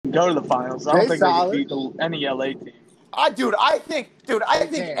go to the finals. I don't think they can beat any LA team. Dude, I think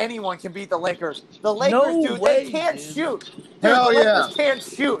anyone can beat the Lakers. The Lakers, No way, they can't dude. shoot. Dude, Hell the yeah. Lakers can't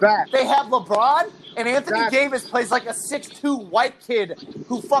shoot. Facts. They have LeBron, and Anthony Facts. Davis plays like a 6'2" white kid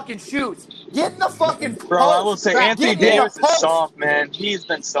who fucking shoots. Get in the fucking post. Bro, I will say Anthony Get in the Davis is post. soft, man. He's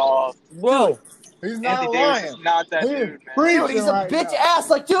been soft. Bro, He's not Anthony lying. Davis is not that dude, man. Dude, he's a bitch ass.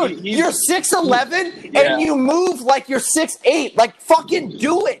 Like, dude, you're 6'11", Yeah. and you move like you're 6'8". Like, fucking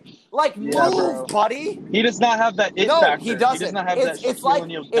do it. Like, move, bro. buddy. He does not have that it No, factor. he doesn't. He does not have that It's like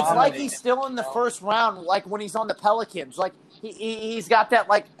dominating. he's still in the first round, like when he's on the Pelicans. Like he's got that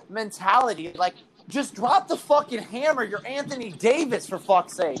like mentality. Like just drop the fucking hammer. You're Anthony Davis, for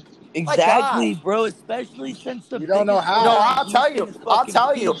fuck's sake. exactly, bro. Especially since the You don't know how. No, I'll tell you.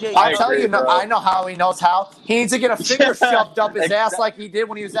 I know how he knows how. He needs to get a finger shoved up his ass like he did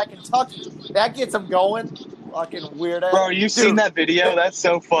when he was at Kentucky. That gets him going. Fucking weird ass. Bro, you seen that video? That's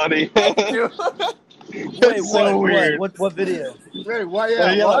so funny. Dude. Wait, so weird. What video? Wait, what?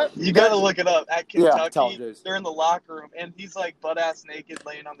 Yeah, what? You gotta look it up. At Kentucky, tell him, they're in the locker room, and he's like butt-ass naked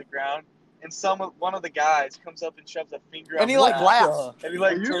laying on the ground, and one of the guys comes up and shoves a finger up And he his like ass, laughs. and he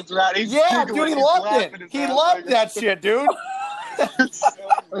like turns around. He's Yeah, giggling, dude, he he's loved laughing it. his He ass loved off. that shit, dude. It's so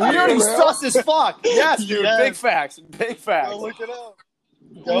weird. Dude, he's sus as fuck. Yes, dude. Yes. Big facts. Big facts. Go look it up.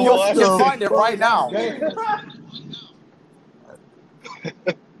 You'll find it right now.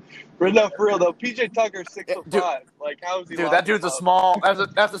 But no, for real though, PJ Tucker's 6'5". Like, how is he? Dude, that dude's a small.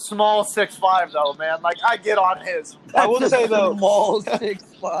 That's a small 6'5", though, man. Like, I get on his. I will say though, small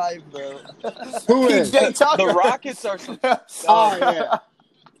 6'5", bro. Who is? PJ Tucker. the Rockets are. Oh, yeah.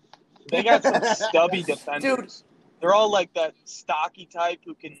 They got some stubby defenders. Dude. They're all like that stocky type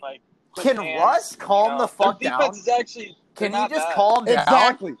who can like. Can Russ calm the fuck Their down? defense is actually. Can they're he not just bad. calm down?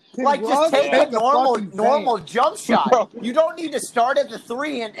 Exactly. Like, just take a normal jump shot. Bro. You don't need to start at the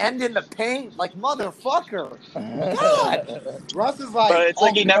 3 and end in the paint. Like, motherfucker. God. Russ is like. But it's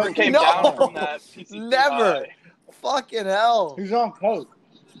like he never came No. down from that. PCT Never. high. Fucking hell. He's on coke.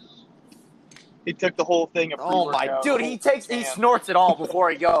 He took the whole thing of Oh, my. pre-workout. Dude, he snorts it all before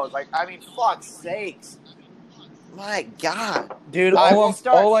he goes. Like, I mean, fuck's sakes. My God. Dude, All right,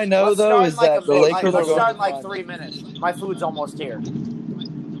 all I know, though, is that the Lakers are Let's start in going like 3 minutes. My food's almost here.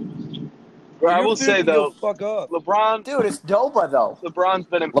 Bro, I will say, though, fuck up. LeBron. Dude, it's Doba, though. LeBron's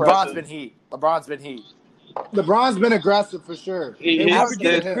been impressive. LeBron's been heat. LeBron's been aggressive for sure. He averaging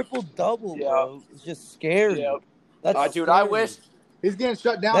did. a triple-double, Yeah. bro. It's just scary. Yeah. That's Dude, scary. I wish. He's getting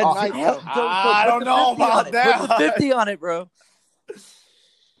shut down That's- tonight. hell, though. I don't know about that. Put the 50 on it, bro.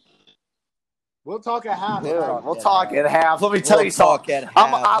 We'll talk at half. Dude, we'll talk at half. Let me tell you something.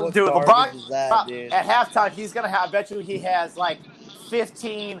 What dude, garbage is LeBron, that, dude? at halftime, he's going to have, I bet you he has like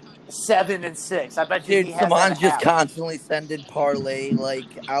 15, 7, and 6. I bet you Dude, he has Saman's that just half. constantly sending parlay like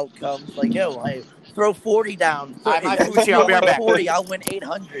outcomes. Like, yo, hey, throw 40 down. My food's here. I'll be right back. 40, I'll win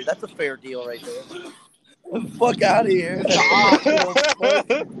 800. That's a fair deal right there. Fuck out of here.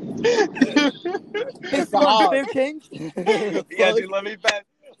 It's not fair change. Yeah, dude, let me bet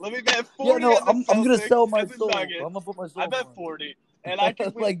 40. Yeah, no, on the I'm gonna Celtics sell my and the soul. Nuggets. I'm gonna put my soul. I bet on it. 40, and I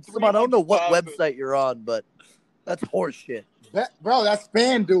can win Like, Simon, I don't know what 300,000. website you're on, but that's horseshit. Bro, that's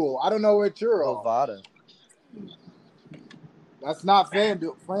FanDuel. I don't know what you're on. Bovada. That's not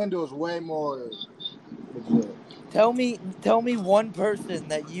FanDuel. FanDuel is way more legit. Tell me one person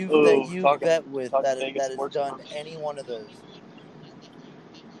that you bet with that has done any one of those.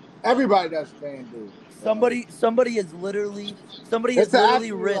 Everybody does FanDuel. Somebody has literally risked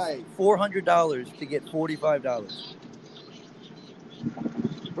like, $400 to get $45.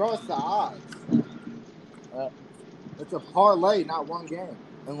 Bro, it's the odds. It's a parlay, not one game.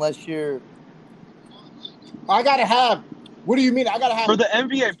 Unless you're I gotta have. What do you mean? I gotta have For the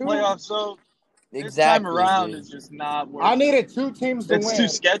NBA playoffs, so this time around is just not worth I needed 2 teams to win. It's too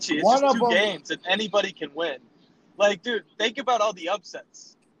sketchy. It's One just of 2 them- games, and anybody can win. Like, dude, think about all the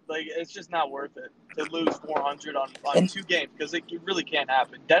upsets. Like, it's just not worth it to lose 400 on 2 games because it really can't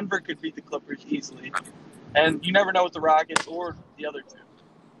happen. Denver could beat the Clippers easily, and you never know with the Rockets or the other 2.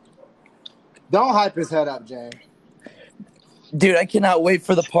 Don't hype his head up, James. Dude, I cannot wait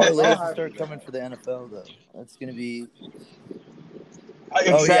for the parlays to start coming for the NFL, though. That's going to be...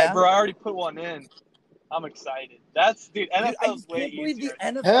 Exactly, bro. I already put one in. I'm excited. Dude, NFL's way easier.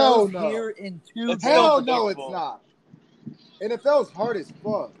 I can't believe the Hell NFL's no. here in 2 It's days. Hell no, it's not. NFL's hard as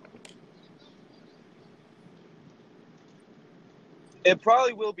fuck. It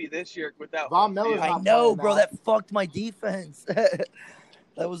probably will be this year without Von Miller's I not know, playing bro. now. That fucked my defense.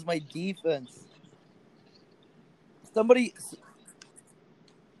 That was my defense.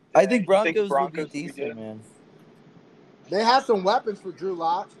 I think Broncos will be decent, man. They have some weapons for Drew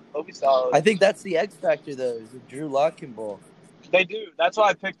Lock. Hope he's solid. I think that's the X factor, though, is if Drew Lock can ball. They do. That's why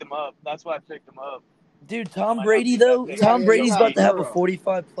I picked him up. Dude, Tom Brady, though, Tom Brady's about to have a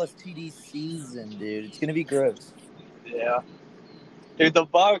 45-plus TD season, dude. It's going to be gross. Yeah. Dude, the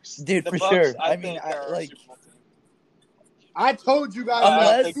Bucks. Dude, the for Bucks, sure. I told you guys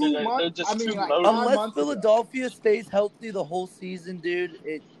unless, they're just too low. Unless Philadelphia stays healthy the whole season,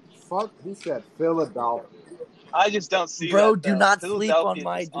 dude, Fuck, he said Philadelphia. I just don't see bro, that, do not sleep on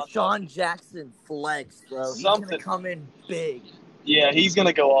my Deshaun Jackson flex, bro. He's going to come in big. Yeah, he's going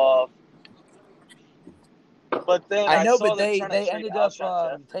to go off. But then I know, but they ended up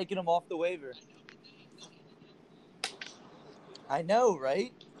taking him off the waiver. I know,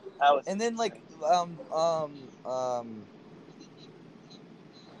 right? And then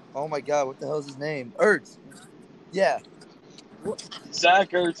oh my God, what the hell is his name? Ertz. Yeah.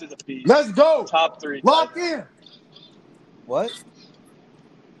 Zach Ertz is a beast. Let's go. Top 3. Lock in. What?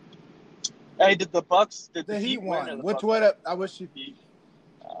 Hey, did the Bucks? Did the Heat win? Win? Which way? I wish you beat.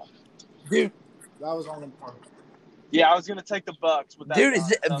 Dude, that was on the point. Yeah, I was gonna take the Bucks with that. Dude,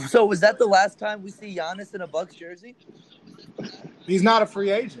 so was that the last time we see Giannis in a Bucks jersey? He's not a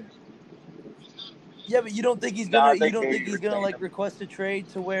free agent. Yeah, but you don't think he's gonna? You don't think he's gonna like request a trade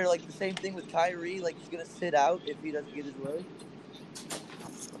to where like the same thing with Kyrie, like he's gonna sit out if he doesn't get his way?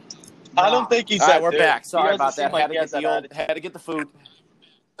 I don't think he's. All right, we're back. Sorry about that. Like had to get the food.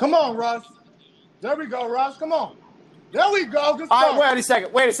 Come on, Russ. There we go, Russ. Come on. There we go. All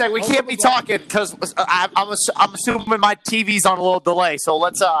right, wait a second. We can't be talking because I'm assuming my TV's on a little delay. So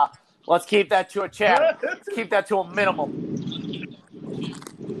let's keep that to a chat. Let's keep that to a minimum.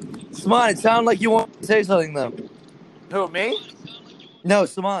 Saman, it sounded like you want to say something though. Who, me? No,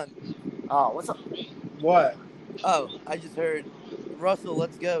 Saman. Oh, what's up? What? Oh, I just heard. Russell,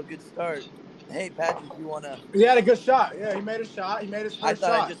 let's go. Good start. Hey, Patrick, you want to... He had a good shot. Yeah, he made a shot. He made his first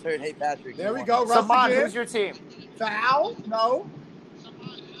shot. I just heard, hey, Patrick. There we go. Russ Saman, again. who's your team? Foul? No.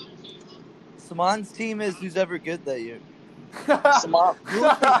 Saman's team is who's ever good that year. Saman.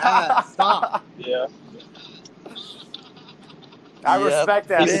 Stop. Yeah. I respect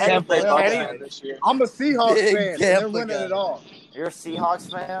that. He can't play this year. I'm a Seahawks fan. They're winning it all. You're a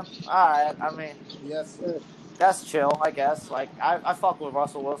Seahawks fan? All right. I mean... Yes, sir. That's chill, I guess. Like, I fuck with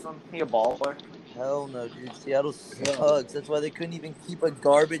Russell Wilson. He a baller. Hell no, dude. Seattle sucks. That's why they couldn't even keep a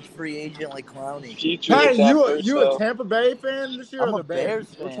garbage free agent like Clowney. Hey, you a Tampa Bay fan this year? I'm or a the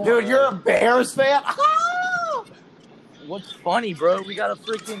Bears fan. Dude, you're a Bears fan? What's funny, bro? We got a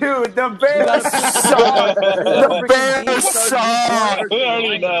freaking... Dude, the Bears suck. The Bears suck.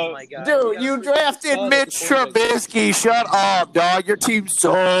 Dude, you drafted Mitch Trubisky. Shut up, dog. Your team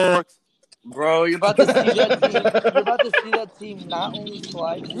sucks. Bro, you're about to see that team. You're about to see that team not only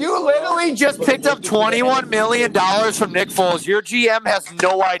slide. You literally just picked up $21 million from Nick Foles. Your GM has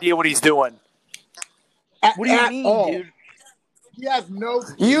no idea what he's doing. What do you mean, dude? He has no.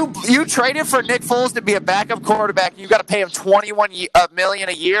 You traded for Nick Foles to be a backup quarterback. You got to pay him $21 million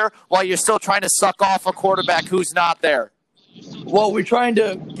a year while you're still trying to suck off a quarterback who's not there. Well, we're trying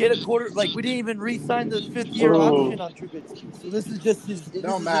to get a quarter. Like, we didn't even re-sign the fifth-year option on Trubisky. So this is just his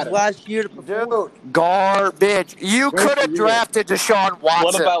last year to perform. Dude, garbage. You could have drafted Deshaun Watson.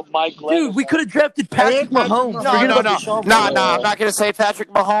 What about Mike Leonard? Dude, we could have drafted Patrick Mahomes. No. I'm not going to say Patrick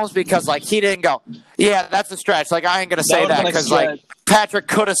Mahomes because, like, he didn't go. Yeah, that's a stretch. Like, I ain't going to say that because, like, Patrick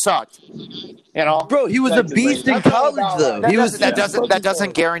could have sucked. You know, bro, he was a beast in college, though. That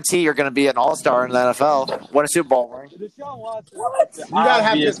doesn't guarantee you're going to be an all-star in the NFL. Win a Super Bowl ring. What? You gotta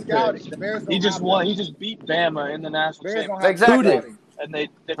have good scouting. He just won. He just beat Bama in the national championship. Exactly. And they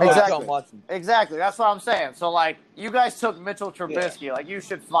Exactly. That's what I'm saying. So, like, you guys took Mitchell Trubisky. Yeah. Like, you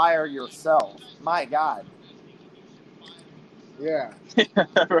should fire yourself. My God. Yeah.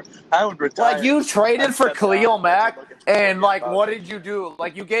 I would retire. Like, you traded for Khalil Mack, and, like, what did you do?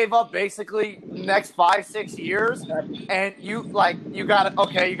 Like, you gave up basically next 5-6 years, and you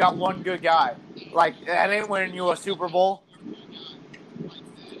got one good guy. Like, that ain't winning you a Super Bowl.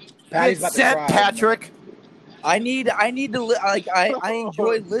 Patrick. I need to like. I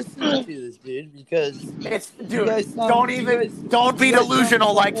enjoy listening to this, dude, because don't be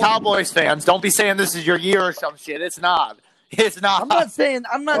delusional like Cowboys fans. Don't be saying this is your year or some shit. It's not. It's not. I'm not saying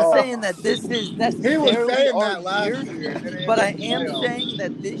that this is necessarily our year, but I am saying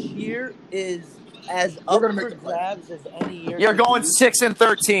that this year is as up for grabs as any year. You're going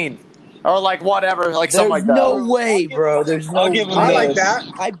 6-13. Or like whatever, like something like that. There's no way, bro. There's no way. I like that.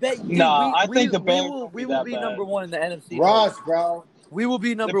 I bet you. I think the Bears we will be number one in the NFC. Ross, bro. We will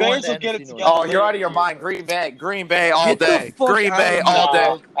be number The one. Bears will get it together. Oh, you're out of your mind. Green Bay all Get the day. fuck Green out Bay of all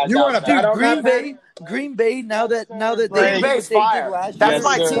here. day. You want to bet on Green that, Bay? Green Bay. Now that they Green did Bay's what they did fire. last That's year,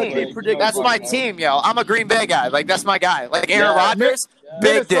 my it's like team. they predicted That's my what- team, yo. I'm a Green Bay guy. Like that's my guy. Like Aaron Yeah. Rodgers,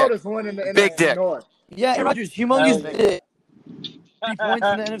 big dick. Minnesota's winning the Big NFC dick. North. Yeah, Aaron Rodgers, humongous Hell dick. 3 points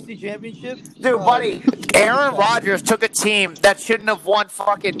in the NFC Championship. Dude, buddy, Aaron Rodgers took a team that shouldn't have won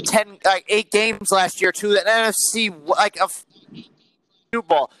fucking 8 games last year to an NFC like a Super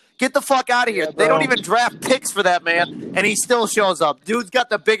Bowl. Get the fuck out of here. Yeah, They don't bro. even draft picks for that man, and he still shows up. Dude's got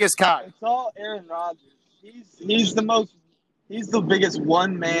the biggest cock. It's all Aaron Rodgers. He's the biggest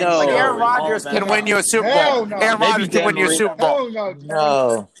one man. No. Like Oh, Aaron Rodgers can win you a Super Hell Bowl. no. Aaron Maybe Rodgers can win you a Dan Super Bowl. Hell no.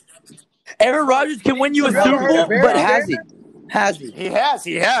 No. Aaron Rodgers can win you a You ever Super heard Bowl, of Bears but has he? standard? Has he? He has.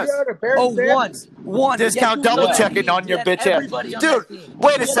 You heard of Bears Oh, standard? one. Discount Yes, double he checking did. on your He bitch had ass. everybody on that Dude, team.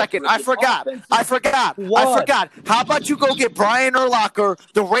 wait He a had second. freaking I forgot. offensive- How about you go get Brian Urlacher,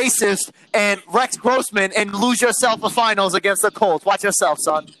 the racist, and Rex Grossman and lose yourself a finals against the Colts? Watch yourself,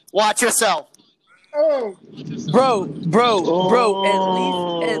 son. Watch yourself. Oh, Bro,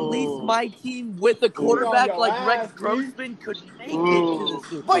 at least my team with a quarterback like Rex Grossman could make it to the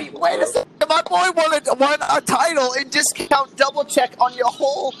Super Bowl. Wait a second. My boy won a title and discount double check on your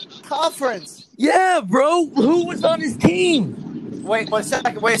whole conference. Yeah, bro. Who was on his team? Wait a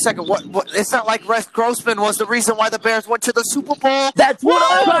second. What? It's not like Rex Grossman was the reason why the Bears went to the Super Bowl. That's what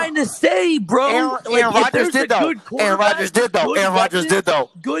I'm trying to say, bro. Aaron Rodgers did, though. Aaron Rodgers did,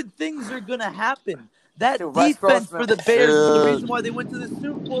 though. Good things are going to happen. That Dude, Rex defense Grossman. for the Bears is the reason why they went to the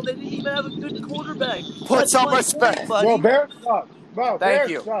Super Bowl. They didn't even have a good quarterback. Put That's some my respect. point, buddy. well, Bears suck. Bro, Thank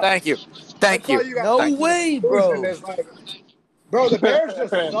Bears you. suck. Thank you. That's why you got No like, way, bro. it's like, bro, the Bears just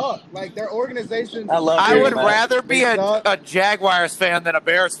suck. Like, their organization. I love I Bears, would man. rather be They suck. a Jaguars fan than a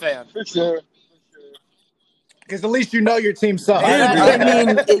Bears fan. For sure. Because at least you know your team sucks. Dude, I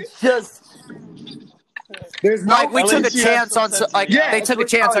mean, it's just There's no. Like we At took a least you have chance on some sense like of- they took a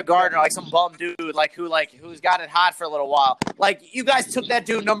chance on Yeah. Gardner, like some bum dude, who's got it hot for a little while. Like you guys took that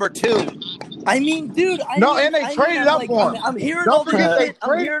dude number 2. I mean, dude. And they traded up for him. I'm hearing Don't all this forget they shit. I'm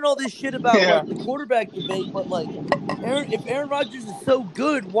traded- hearing all this shit about Yeah. like, the quarterback debate, but like, if Aaron Rodgers is so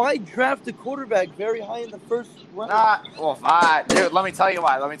good, why draft a quarterback very high in the first round? Dude, let me tell you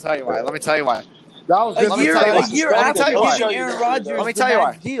why. That was A just year, tell you a why. year Let me after tell you why. giving Aaron Rodgers Let me the tell you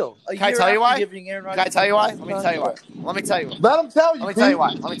max why. deal. A Can I year tell you after why? giving Aaron Can I Rodgers tell you why? the Let me tell you why. contract. Let me tell you why. Let him tell you. Let me tell you Pete. why.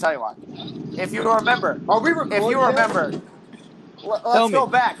 Let me tell you why. If you remember, Are we recording? if you yet? remember, Tell let's me. go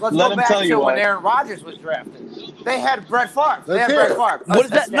back. Let's Let go him back tell to you when why. Aaron Rodgers was drafted. They had Brett Favre. Let's hear it. What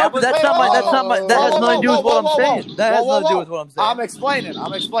is that? No, but that's not my. That has nothing to do with what I'm saying. That has nothing to do with what I'm saying. I'm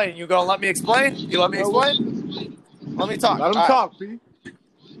explaining. You gonna let me explain? You let me explain? Let me talk. Let him All right. talk, Pete.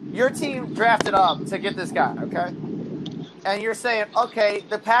 Your team drafted up to get this guy, okay? And you're saying, okay,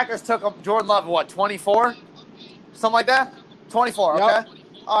 the Packers took him, Jordan Love, what, 24? Something like that? 24, okay? Yep.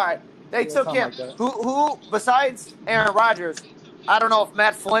 All right. They took something him. like that. Who, besides Aaron Rodgers, I don't know if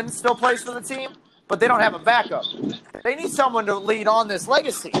Matt Flynn still plays for the team, but they don't have a backup. They need someone to lead on this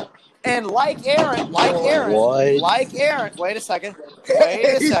legacy. And like Aaron, What? wait a second.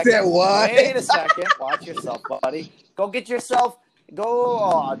 He said what? Wait a second. Watch yourself, buddy. Go get yourself.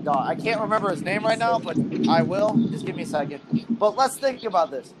 Oh, no, I can't remember his name right now, but I will. Just give me a second. But let's think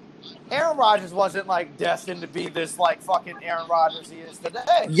about this. Aaron Rodgers wasn't like destined to be this like fucking Aaron Rodgers he is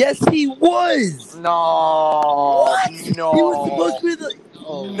today. Yes, he was. No. What? No. He was supposed to be the.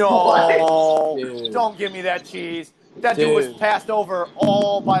 No. Dude. Don't give me that cheese. That dude was Dude. passed over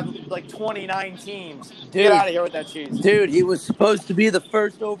all by like 29 teams. Dude. Get out of here with that cheese. Dude, he was supposed to be the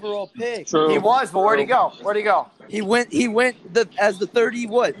first overall pick. True. He was, but where'd he go? He went as the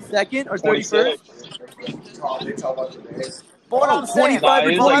 32nd or 31st? But what I'm saying, 25 or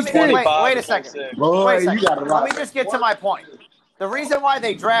he's well, like 26. wait a second. 26. Boy, Wait a second. you got it Let me right. just get to my point. The reason why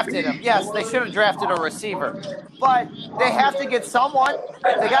they drafted him, yes, they should have drafted a receiver, but they have to get someone.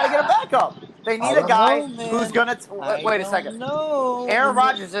 They got to get a backup. They need a guy who's going to. Wait a second. No. Aaron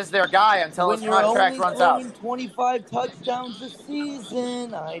Rodgers is their guy until his contract runs out. 25 touchdowns a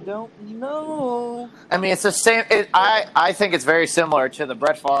season, I don't know. I mean, it's the same. I think it's very similar to the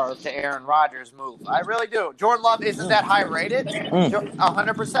Brett Favre to Aaron Rodgers move. I really do. Jordan Love isn't that high rated.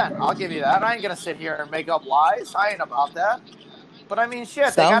 100%. I'll give you that. I ain't gonna sit here and make up lies. I ain't about that. But I mean, shit.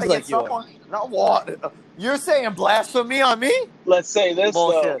 They Sounds gotta like get you are. someone. No, what? You're saying blasphemy on me? Let's say this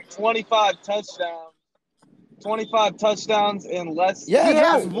Bullshit. though: 25 touchdowns in less. Yeah, He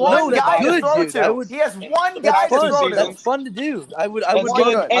has one that's guy to good, throw dude. to. He has one guy to throw to. That's fun to do. I would That's love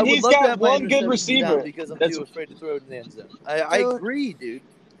good. to. And I would he's love to got have my one good interceptions receiver. down because I'm That's- too afraid to throw it in the end zone. I agree, dude.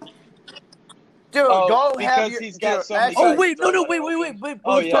 Dude, go have because your. he's got dude, so many actually- Oh wait, no, wait.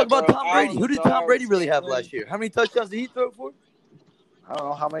 Let's talk about Tom Brady. Who did Tom Brady really have last year? How many touchdowns did he throw for? I don't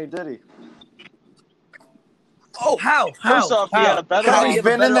know how many did he. Oh, how? First off, he had a better. Because he's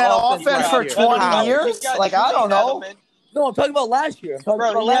been in that offense for 20 years. Like I don't know. No, I'm talking about last year. I'm talking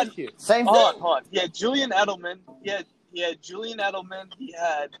about last year. Same thing. Hold on. He had Julian Edelman. He had Julian Edelman. He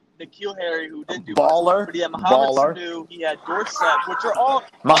had N'Keal Harry, who didn't do Baller. much. But he had Mohamed Sanu. He had Dorsett, which are all.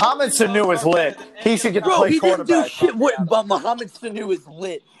 Mohamed Sanu is lit. He should get to play he quarterback. didn't do shit. But Mohamed Sanu is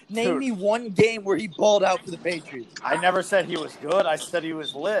lit. Name me one game where he balled out for the Patriots. I never said he was good. I said he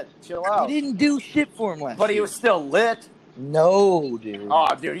was lit. Chill out. He didn't do shit for him last year. But he was still lit. No, dude.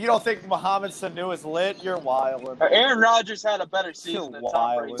 Oh, dude, you don't think Mohamed Sanu is lit? You're wild. Aaron Rodgers had a better season than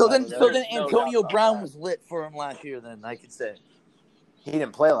Tom Brady. So then Antonio Brown was lit for him last year. Then I could say he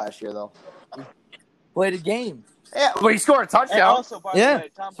didn't play last year though. He played a game. Yeah, but he scored a touchdown. And also, by the way,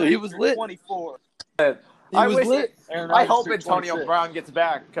 Tom so Brady he was lit. 24. I was lit. I hope Antonio Brown gets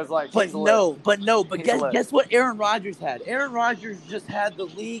back because, like, but guess what? Aaron Rodgers had. Aaron Rodgers just had the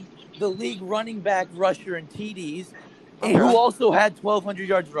league running back, rusher, and TDs, and who also had 1,200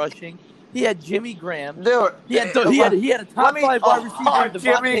 yards rushing. He had Jimmy Graham. Dude, he had a top 5 wide receiver.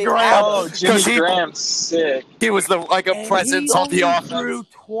 Jimmy Graham. Oh, Jimmy Graham's sick. He was a presence on the offense. He threw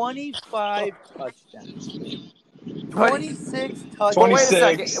 25 touchdowns. 26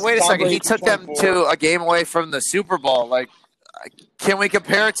 touchdowns. Wait a second. He took them to a game away from the Super Bowl. Like, can we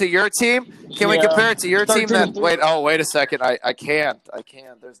compare it to your team? Can we compare it to your team? Wait a second. I can't.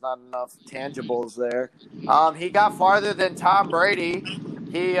 There's not enough tangibles there. He got farther than Tom Brady.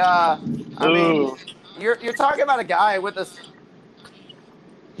 I mean, you're talking about a guy with a.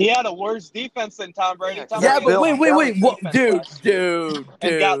 He had a worse defense than Tom Brady. But wait. Dude.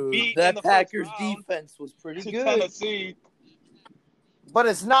 That Packers defense was pretty good. Tennessee. But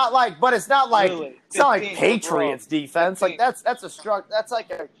it's not like Really? it's not like Patriots defense. Like that's a struck. That's like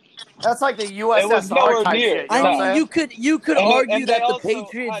the USSR type shit. I mean, you could argue that the also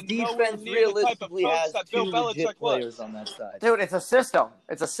Patriots had defense realistically has 2 legit players on that side. Dude, it's a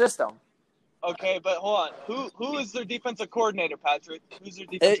system. Okay, but hold on. Who is their defensive coordinator, Patrick? Who's their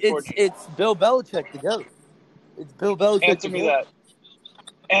defensive coordinator? It's Bill Belichick, the GOAT. It's Bill Belichick. Answer me that.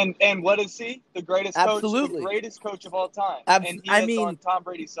 And what is he? The greatest coach, the greatest coach of all time. And he's on Tom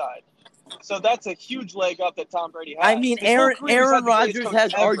Brady's side. So that's a huge leg up that Tom Brady has. I mean, Aaron Rodgers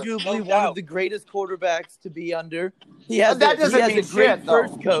has arguably one of the greatest quarterbacks to be under. He has a great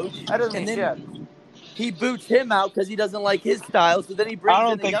first coach. That doesn't mean shit. He boots him out because he doesn't like his style. So then he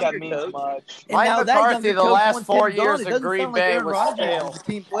brings in the younger coach. Much. And now that McCarthy, the last 4 years in Green Bay was stale.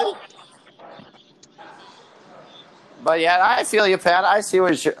 Team player. But yeah, I feel you, Pat. I see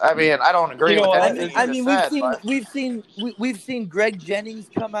what you. I mean, I don't agree with anything. I mean, we've seen Greg Jennings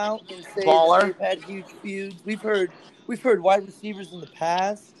come out and say they've had huge feuds. We've heard wide receivers in the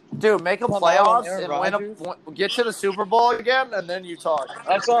past. Dude, make a playoffs and get to the Super Bowl again, and then you talk.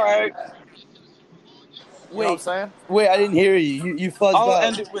 That's all right. You know what I'm saying? Wait, I didn't hear you. You fuzzed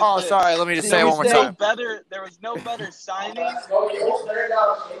out. Sorry. Let me just say it one more time. There was no better signing.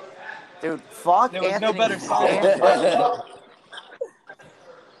 Dude, fuck. There was no better signing.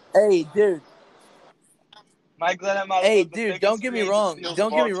 Hey, dude. Mike Glenn, hey, dude, don't get me wrong.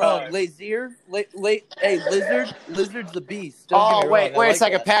 Lazier, Lizard's the beast. Wait a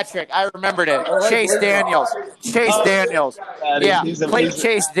second, Patrick. I remembered it. Chase Daniels. Yeah, play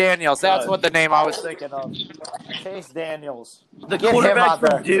Chase Daniels. That's what the name I was thinking of. Chase Daniels. The quarterback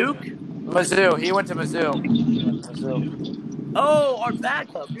from Duke? Mizzou. He went to Mizzou. Oh, our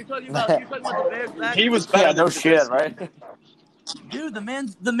backup. You're talking about the Bears backup. He was better. Yeah, no shit, right? Dude, the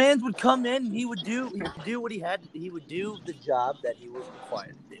man's would come in and he would do what he had. He would do the job that he was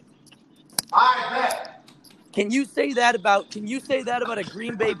required to do. I bet. Can you say that about a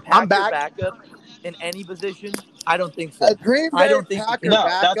Green Bay Packer backup in any position? I don't think so. A Green Bay Packer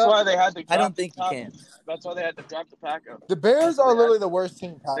backup? That's why they had to. I don't think you can. That's why they had to draft the backup. The Bears are literally the worst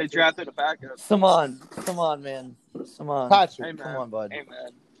team. Patrick. They drafted a backup. Come on, man. Come on, Patrick. Come on, bud. Hey,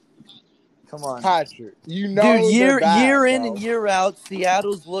 man. Come on, Patrick. You know, dude. Year in bro. and year out,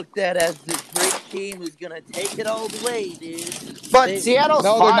 Seattle's looked at as this great team who's gonna take it all the way, dude. But Seattle's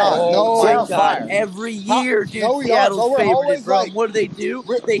fire. No, Seattle's fire. Every year, dude. Seattle's favorite. Like, what do? They choke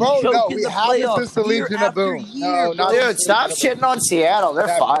in the playoffs year after year. Dude, stop shitting on Seattle. They're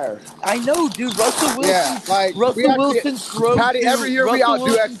fire. I know, dude. Russell Wilson. Yeah, like Wilson's throw. Patty, every year we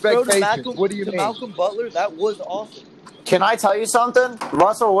outdo expectations. What do you mean? Malcolm Butler, that was awesome. Can I tell you something?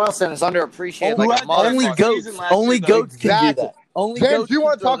 Russell Wilson is underappreciated like a motherfucker. Only goats can do that. Only James, Goat do you can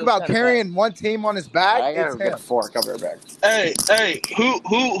want to throw talk those about kind of carrying one team on his back? I gotta It's get him. a fork. I'll be right back. Hey,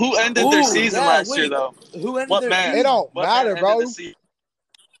 who ended their season last year though? Who ended What their man? season? It don't What matter, man ended bro. the season?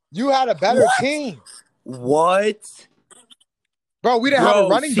 You had a better team. What? Bro, we didn't have a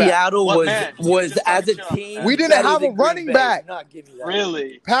running back. Seattle What was man? was Just as a talk shit on the team. man. We didn't better have a than Green running Bay. back. Do not give me that.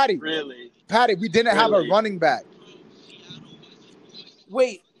 Really? Patty, we didn't have a Really? running back.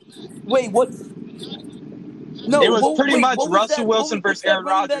 Wait, what's no? It was pretty much what was Russell that, Wilson what's versus that Aaron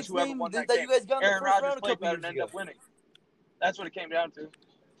running Rodgers, back's whoever name won that that game. you guys got in the Aaron first Rodgers round a played couple better years and ended ago? up winning. That's what it came down to.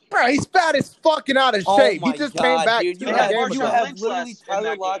 Bro, he's fat as fucking out of Oh shape. my He just God, came back dude! They You had have Marshawn Lynch literally in Tyler that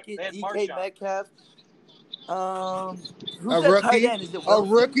game. Lockett, They had DK Marshawn. Metcalf. Who's A that rookie, tight end? Is it Wilson?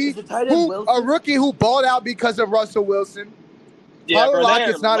 a rookie Is the tight end Wilson? a rookie who balled out because of Russell Wilson. Yeah, Tyler bro,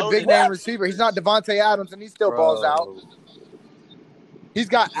 Lockett's not a big name What? receiver. He's not Devontae Adams, and he still balls out. He's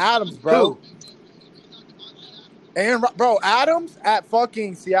got Adams, bro. And bro, Adams at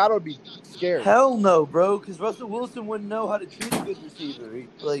fucking Seattle would be scary. Hell no, bro, because Russell Wilson wouldn't know how to treat a good receiver.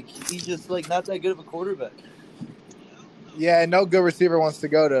 He's just not that good of a quarterback. Yeah, no good receiver wants to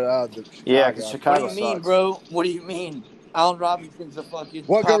go to the Chicago. Yeah, because Chicago What do you mean, sucks. bro? What do you mean? Allen Robinson's a fucking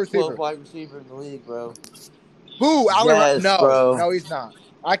What good top receiver? 12 wide receiver in the league, bro. Who? Yes, bro. No, he's not.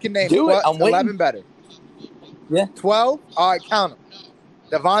 I can name Do it. I'm 11 waiting. better. Yeah. 12? All right, count them.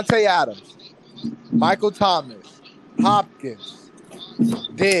 Devontae Adams, Michael Thomas, Hopkins,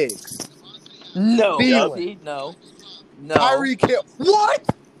 Diggs, No. Thielen, See? No. Tyreek Hill. What?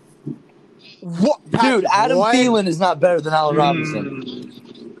 Dude, Adam what? Thielen is not better than Allen Robinson.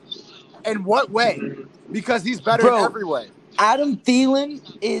 In what way? Because he's better in every way. Adam Thielen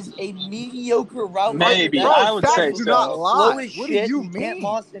is a mediocre route Maybe. runner. I would say do so. not lie. Slow as What shit. do you He mean? can't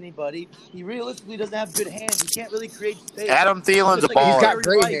moss anybody. He realistically doesn't have good hands. He can't really create space. Adam Thielen's a He's baller. got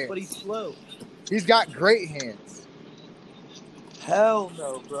great Rice, hands. but he's slow. He's got great hands. Hell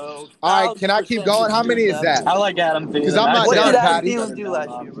no, bro. All right, can I keep going? How many is that? I like Adam Thielen. Because I'm not What done, did Adam Patty. Thielen do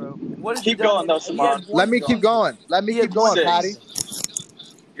last year, bro? What has Keep he done? going, though, He had Simon. one Let me keep season. going. Let me He keep had one going, Patty. season.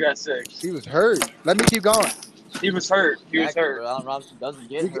 You're at 6. He was hurt. Let me keep going. He was hurt. Bro, Allen Robinson doesn't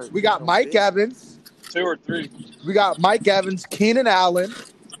get hurt. We got Mike Evans. 2 or 3. We got Mike Evans, Keenan Allen,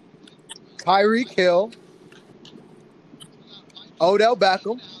 Tyreek Hill, Odell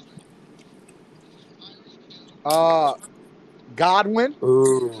Beckham, Godwin.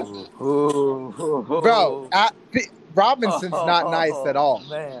 Bro, Robinson's not nice at all.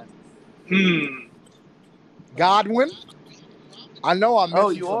 Man. Godwin. I know I'm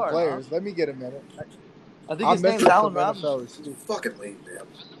missing you some are, players. huh? Let me get a minute. I think his name's Allen Robinson. You fucking lame, man.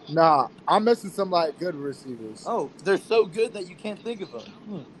 Nah, I'm missing some like good receivers. Oh, they're so good that you can't think of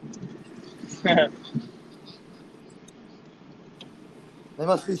them. They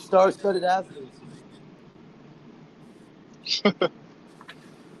must be star-studded athletes.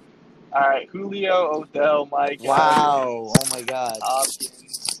 All right, Julio, Odell, Mike. Wow! Oh my God!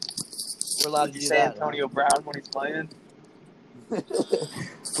 Hopkins. We're allowed Did to you do say that. Antonio Brown when he's playing?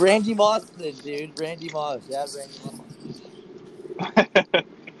 Randy Moss, then, dude. Randy Moss. Yeah, Randy Moss.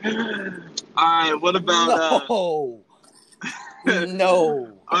 All right, what about No.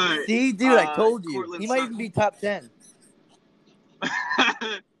 No. all right, See, dude, I told you. Cortland He might even be top 10.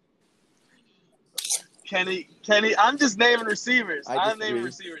 Kenny, I'm just naming receivers. I'm naming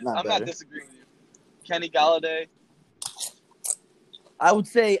receivers. I'm not disagreeing with you. Kenny Galladay. I would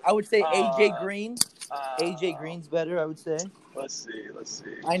say AJ Green. AJ Green's better, I would say. Let's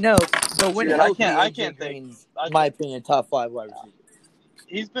see. I know, but when Dude, healthy, I AJ can't Green's, think. in my opinion, top 5 wide receiver.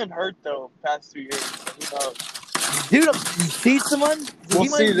 He's been hurt though past 2 years. So who knows? Dude, you see someone? We'll He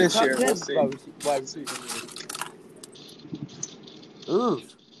might see be this top year. 10 We'll see. wide receiver. Ooh.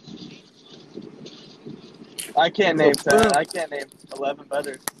 I can't name 10. I can't name 11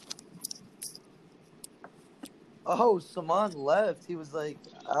 better. Oh, Saman left. He was like,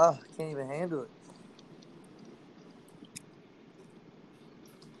 can't even handle it.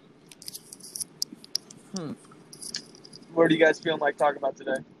 What are you guys feeling like talking about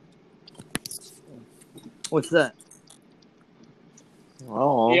today? What's that?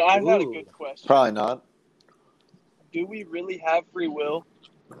 Oh, Yeah, I've had a good question. probably not. Do we really have free will?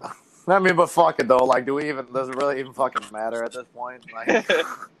 I mean, but fuck it though. Like, does it really even fucking matter at this point? Like,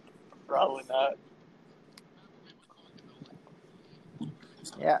 Probably not.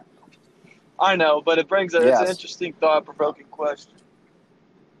 yeah. I know, but it brings it's Yes. an interesting thought-provoking question.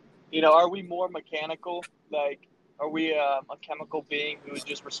 You know, are we more mechanical? Like, are we a chemical being who is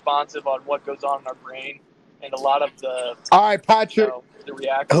just responsive on what goes on in our brain, and a lot of the All right, Patrick. the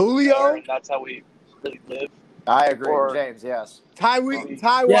reactions Julio? there, and that's how we really live. I agree, Or- James. Yes. Ty Yeah, no,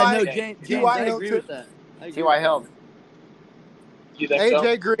 White. James, T.Y. I agree Hilton. with that. T.Y. Hilton. You think AJ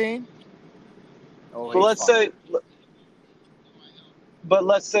so? Green. Oh, But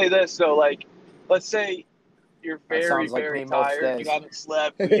let's say this. So, like, let's say you're very, sounds like very me most tired. days. You haven't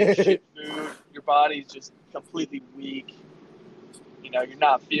slept. You get shit food. Your body's just completely weak. You know, you're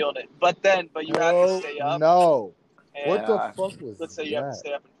not feeling it. But you have to stay up. No. And What the fuck was let's say you have to that?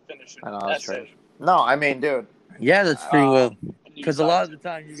 stay up and finish I know, an that's essay. trash. No, I mean, dude. Yeah, that's free will. And you Because a lot of the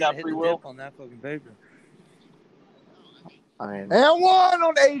decide time you're Is gonna that hit free the will? dip on that fucking paper. I mean, And one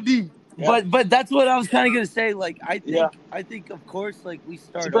on AD. Yeah. But that's what I was kind of gonna say. Like I Yeah. think of course like we She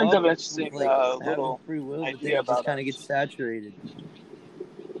start brings off up an interesting with, like having little free will, but then idea it just about kind of us. gets saturated.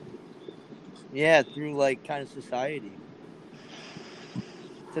 Yeah, through like kind of society.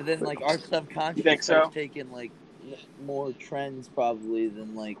 So then like our You subconscious think starts so? taking like more trends probably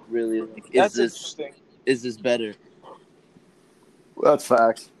than like really like That's interesting. is this better? that's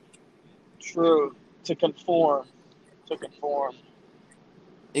facts. True. To conform.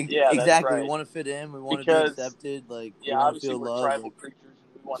 Yeah, that's Exactly. right. We want to fit in. We want to be Because, accepted. Like we yeah, want to obviously feel we're love. tribal Like, creatures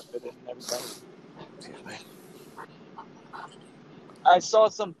and we want to fit in and everything. Excuse me. I saw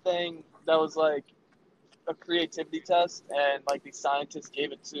something that was like a creativity test, and like the scientists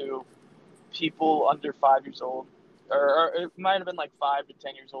gave it to people under 5 years old, or it might have been like 5 to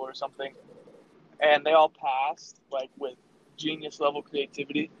 10 years old or something, and they all passed like with genius level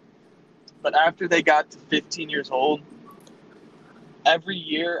creativity. But after they got to 15 years old, every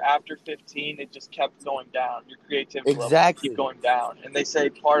year after 15, it just kept going down. Your creativity levels exactly. keep going down, and they say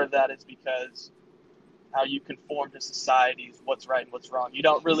part of that is because how you conform to society's what's right and what's wrong. You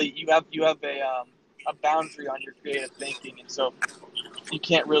don't really you have a boundary on your creative thinking, and so you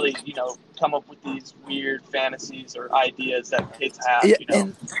can't really come up with these weird fantasies or ideas that kids have. Yeah, You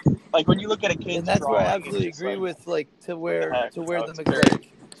know, like when you look at a kid's and that's where I drawing, it's absolutely just agree like, with like to what the where heck? to where It's the very,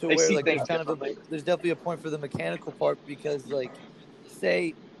 like to they where see like there's things kind of differently. there's definitely a point for the mechanical part because like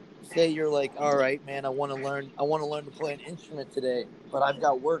say you're like, all right, man, I want to learn to play an instrument today, but I've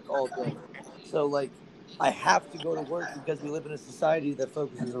got work all day, so like I have to go to work because we live in a society that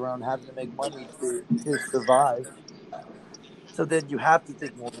focuses around having to make money to survive. So then you have to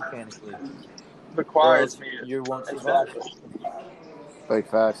think more mechanically, or Requires else me you won't survive. exactly. Fake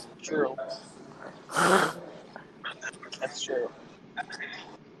facts. True. That's true.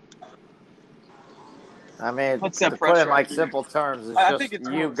 I mean, What's that to put it in pressure like on you? simple terms, it's I think just it's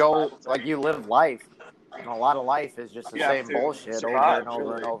you more go survival like tech. you live life, and a lot of life is just the You have same to bullshit over survive, and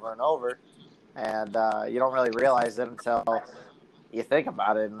over and really. over and over, and you don't really realize it until you think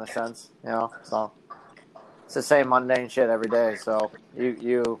about it in a sense, So it's the same mundane shit every day. So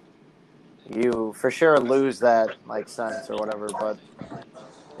you for sure lose that like sense or whatever. But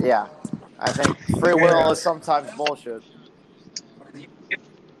yeah, I think free will is sometimes bullshit.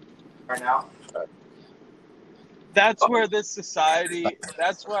 Right now. That's where this society.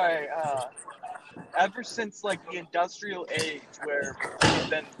 That's why. Ever since like the industrial age, where we've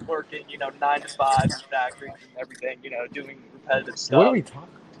been working, 9 to 5 in factories and everything, doing repetitive What are stuff we talking?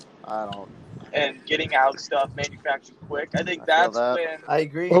 I don't. and getting out stuff manufactured quick. I think I feel that's that. when I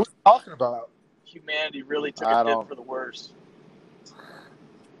agree. What are we talking about? humanity really took a I dip don't. for the worse.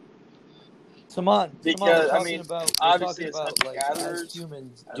 Saman, Because we're I talking mean, about obviously, as like as hunter-gatherers,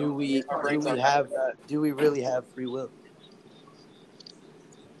 humans, our brains aren't meant for that. do we really have free will?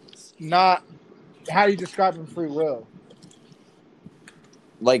 Not how you describing free will.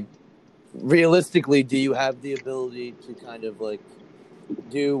 Like realistically, do you have the ability to kind of like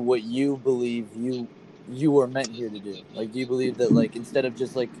do what you believe you were meant here to do? Like, do you believe that like instead of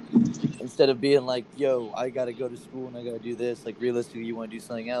being like, yo, I gotta go to school and I gotta do this, like realistically you want to do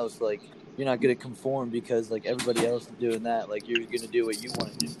something else, like you're not gonna conform because like everybody else is doing that, like you're gonna do what you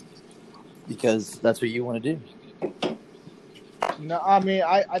want to do because that's what you want to do. No, I mean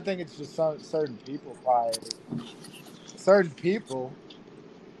I think it's just some certain people probably. Certain people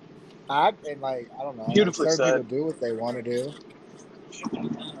act and like I don't know, like Beautifully certain people said. do what they want to do.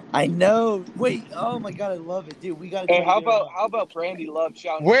 I know. Wait, oh my god, I love it, dude. We gotta Hey, do it again. how about Brandy Love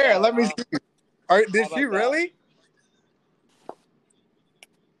shouting us Where? out? Let me Huh? see. How Did she about that? really?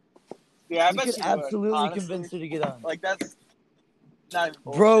 Yeah, I We bet could she absolutely would. Honestly, convince her to get on. like that's not even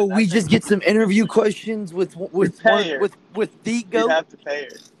bullshit. Bro, I we think just get some interview questions with pay her. the You'd goat. have to pay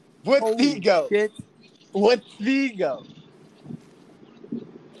her. What's Holy the go? shit. What's the go?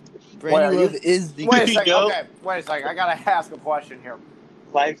 Brandy Wait, Love is the Wait a There you second. go. Okay, wait a second. I gotta ask a question here.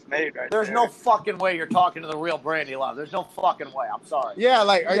 Life's made right There's there. no fucking way you're talking to the real Brandy Love. There's no fucking way. I'm sorry. Yeah,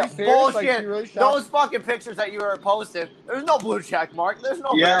 like are you serious? Like Bullshit. she really shot? Those fucking pictures that you were posting, there's no blue check mark. There's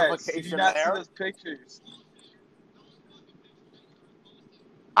no Yes. Did you verification not see there. those pictures?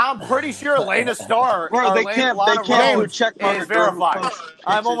 I'm pretty sure Lena Star. Bro, they can't do a check mark is verified.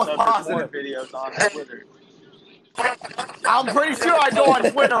 I'm almost of positive. videos on Twitter. I'm pretty sure I go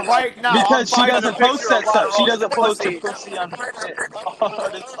on Twitter right now. Because she finding a doesn't post picture of that stuff. She Lana doesn't post Rose's a pussy on Twitter.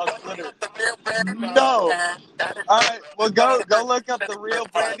 No. All right, well, go look up the real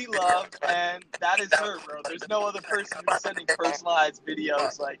Brandy Love, and that is her, bro. There's no other person who's sending personalized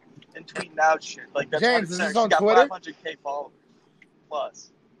videos like and tweeting out shit like that's James, is 100%. this on She got Twitter? 500K followers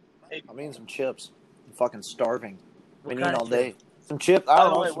plus. I'm eating some chips. I'm fucking starving. What Been kind eating of all day. Some chips. I By don't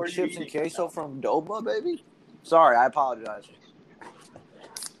the know. way, Some what are you chips and eating? queso from Doba, baby. Sorry, I apologize.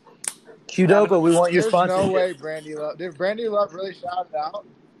 Qdoba, we want your There's sponsorship. no way Brandy Love. Did Brandy Love really shout it out?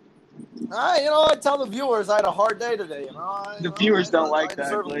 I tell the viewers I had a hard day today. The viewers don't like that.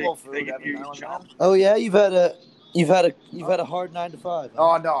 Deserve a little They food can every hear now you and chomp. then. Oh yeah, you've had a hard 9 to 5. Huh?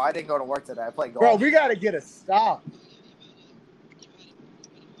 Oh no, I didn't go to work today. I played golf. Bro, we got to get a stop.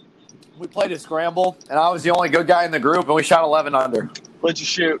 We played a scramble, and I was the only good guy in the group, and we shot 11 under. What'd you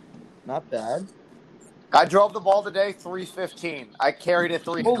shoot? Not bad. I drove the ball today 315. I carried it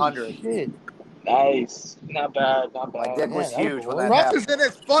 300. Holy shit. Nice. Not bad. Not My bad. dick was Yeah, huge when that Russ happened. is in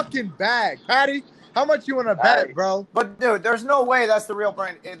his fucking bag. Patty, how much you want to bet, bro? But dude, there's no way that's the real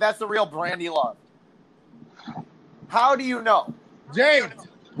brand. That's the real Brandy Love. How do you know? James,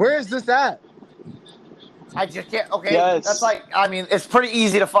 where is this at? I just can't. Okay, Yes. that's like. I mean, it's pretty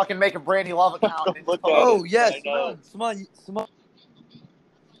easy to fucking make a Brandy Love account. Look at Oh it. yes, I know. Simone.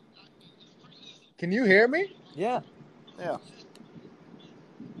 Can you hear me? Yeah. Yeah.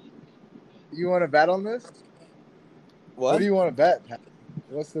 You want to bet on this? What? What do you want to bet, Patty?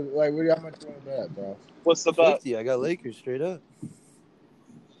 What's the how much you want to bet, bro? What's the bet? 50. I got Lakers straight up.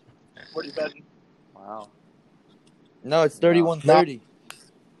 What are you betting? Wow. No, it's 31-30.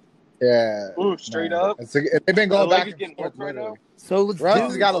 Yeah. Ooh, straight no. up. They've been going The back Lakers and getting forth worked right literally. now? So let's Russ do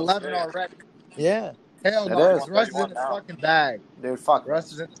has it. got 11 already. Yeah. Hell It no. is. Russ is in his now. fucking bag. Dude, fuck.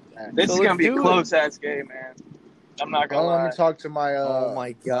 Russ is in his bag. This So is gonna let's be a do it. close ass game, man. I'm not gonna Let lie. me talk to my. Oh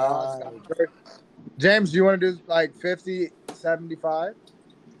my god. James, do you want to do like 50, 75?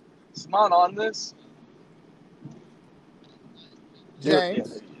 Simon on this?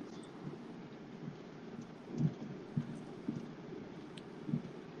 James.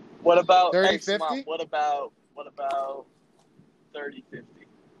 What about 30, hey, Simon, 50? what about 30-50?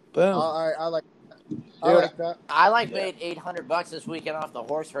 Boom. I like that. I made $800 this weekend off the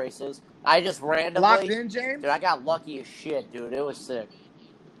horse races. I just randomly Locked in, James? Dude, I got lucky as shit, dude. It was sick.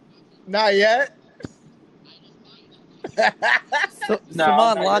 Not yet. So, No, Simone,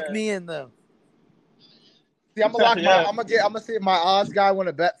 not lock yet. me in though. See, I'm gonna lock Yeah. I'm gonna see if my odds guy want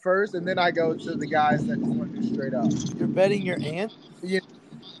to bet first, and then I go to the guys that just want to do straight up. You're betting your aunt?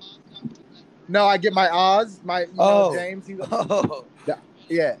 No, I get my odds. My James. Oh.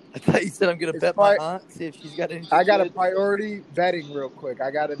 Yeah, I thought you said I'm gonna It's bet my aunt, see if she's got anything. I got a good. priority betting real quick. I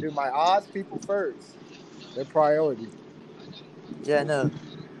got to do my odds people first. They're priority. Yeah, no.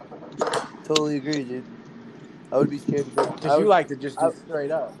 Totally agree, dude. I would be scared to bet. Because you like to just do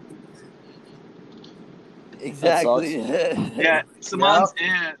straight up. Exactly. Yeah, Simon's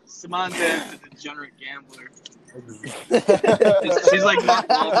aunt is a degenerate gambler. She's like Mark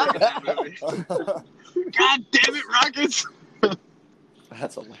Wahlberg in that movie. God damn it, Rockets!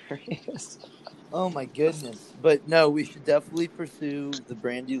 That's hilarious. Oh my goodness. But no, we should definitely pursue the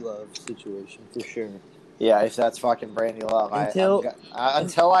Brandy Love situation for sure. Yeah, if that's fucking Brandy Love. Until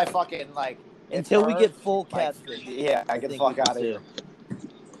I fucking like. until we get full like, catfish. yeah, I get the fuck out of here.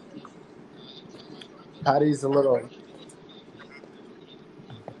 Patty's a little.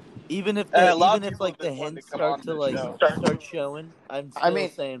 Even if A lot of the people have been wanting hints to come on start to this like show. start showing, I'm still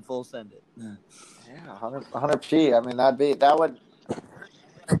saying full send it. Yeah, 100p. I mean, that would.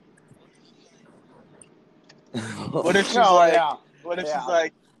 What if she's What if she's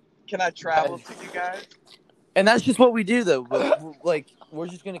like, can I travel to you guys? And that's just what we do though. But we're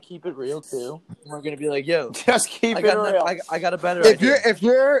just gonna keep it real too. We're gonna be like, yo, just keep it real. I got a better If idea.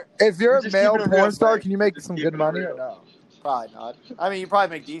 you're a Just male keep it porn real, star, Mike. can you make Just some keep good it money real. or no? Probably not. I mean, you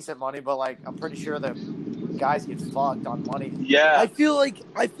probably make decent money, but like, I'm pretty sure that guys get fucked on money. Yeah. I feel like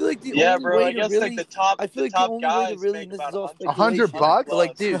the Yeah, only bro. way I guess to really, like the top, I feel like the top only way guys to really, make and this about is all $100 speculation, bucks? but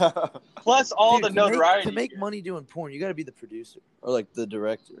like, dude, plus all dude, the notoriety. to make money doing porn, you got to be the producer or like the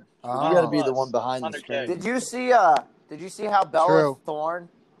director. You Oh. got to be the one behind the 100K. screen. Did you see how Bella True. Thorne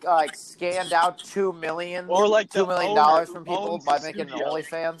like scanned out $2 million Or like the $2 million owner from who people owns by the making an studio.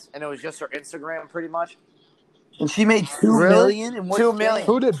 OnlyFans, and it was just her Instagram, pretty much. And she made $2 Really? million in what? $2 million.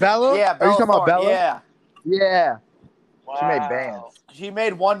 Who did Bella? Yeah, Are you Bella talking about Thorne, Bella? Yeah. Yeah. Wow. She made bands. She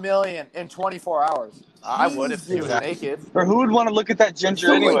made $1 million in 24 hours. I would if she was Exactly. naked. Or who would want to look at that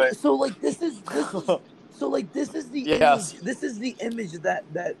ginger anyway? This is the Yes. image. This is the image that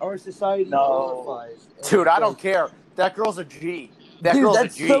our society No. glorifies. And Dude, it's I don't care. That girl's a G. That Dude, girl's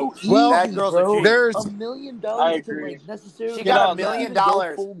that's a G. so easy, Well, that girl's bro. a G. There's $1 million I to agree. like necessarily. She Get got on $1 that.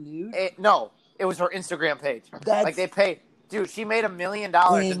 million. Full nude. No, it was her Instagram page. That's Like they pay. Dude, she made $1 million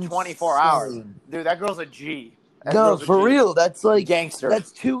in 24 hours. Dude, that girl's a G. That no, girl's a for G. real. That's like Gangster.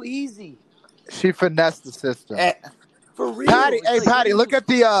 That's too easy. she finessed the system. For real. Patty, It's hey like, Patty, look at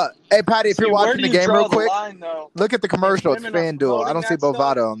the hey Patty, if See, you're where watching do the you game draw real quick, the line, though? look at the commercial. It's women are FanDuel. I don't see promoting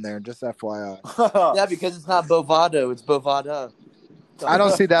that Bovado on there. Just FYI. Yeah, because it's not Bovado, it's Bovada. I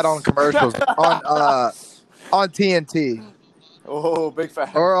don't see that on commercials on TNT Oh, big fan.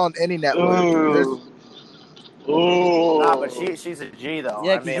 or on any network. Ooh. Ooh. Nah, but she's a G though.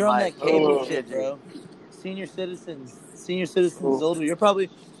 Yeah, I because mean, you're on like, that cable oh. shit, bro. Senior citizens older.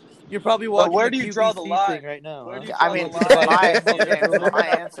 You're probably watching where the do you QVC draw the line? thing right now. Where do Huh? you I draw mean, the line? my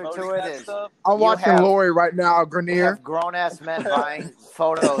answer to it is I'm You watching have- Lori right now, you Grenier. have grown ass men buying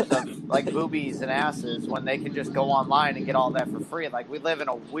photos of like boobies and asses when they can just go online and get all that for free. Like we live in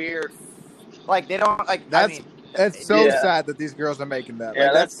a weird, like they don't like. That's I mean, it's so Yeah. sad that these girls are making that. Yeah,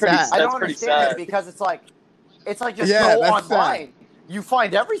 Like, that's pretty sad. I don't pretty understand sad. it because it's like just Yeah, go that's online. sad. You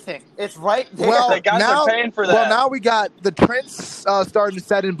find everything. It's right there. Well, The guys now, are paying for that. Well, now we got the trends starting to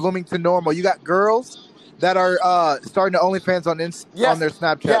set in Bloomington normal. You got girls that are starting to OnlyFans on Yes. on their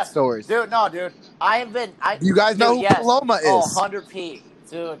Snapchat Yes. stories. Dude, no, dude. I have been. You guys know who yes. Paloma is? Oh, 100p.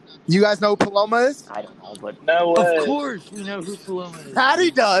 Dude, You guys know who Paloma is? I don't know, but No way. Of course, we know who Paloma is.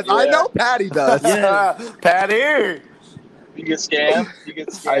 Patty does. I Yeah. know Patty does. Yeah. Patty. You get scammed. You get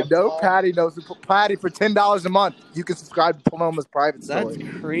scammed. I know Paul. Patty knows who. Patty, for $10 a month, you can subscribe to Paloma's private That's story.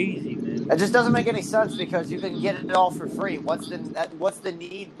 crazy, man. It just doesn't make any sense because you can get it all for free. What's the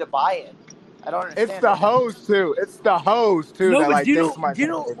need to buy it? I don't understand. It's the hoes too. It's the hoes too. No, that but like you this know, might you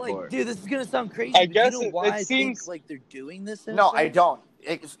know, pay for like, it. dude, this is gonna sound crazy. I but guess you know it why I seems- think like they're doing this. in a No, I sense? don't.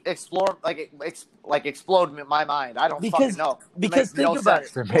 Explore explode my mind. I don't fucking know. It Because makes no think about sense.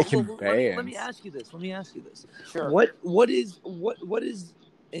 it. They're making Let me bands. ask you this. Let me ask you this. Sure. What is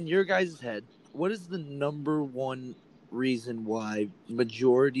in your guys' head? What is the number one reason why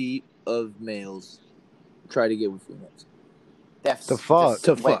majority of males try to get with females? That's The fuck. just-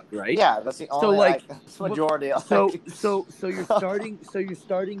 To wait. fuck, right? Yeah, that's the only like, that's majority. So you're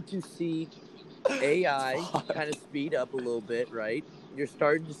starting to see AI kind of speed up a little bit, right? You're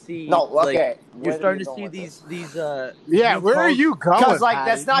starting to see no, like, okay. you're Where are starting you to going see with these this? Yeah, where are you going? Because like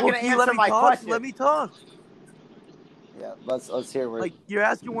that's not Well, going to can you let answer me my talk? question. Let me talk. Yeah, let's hear where. Like you're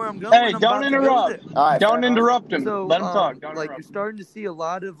asking where I'm going. Hey, I'm don't about to go interrupt. there. All right, Don't fair enough. interrupt him. So, Let him talk. Don't like interrupt. you're starting to see a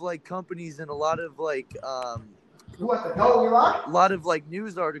lot of like companies and a lot of like What the hell, Eli? a lot of like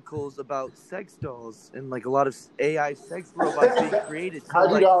news articles about sex dolls and like a lot of AI sex robots being created. So,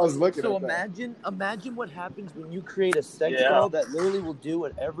 like, I was looking so at that. imagine what happens when you create a sex Yeah. doll that literally will do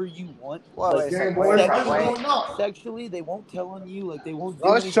whatever you want. Well, Like, wait a second. sexually, they won't tell on you. Like they won't do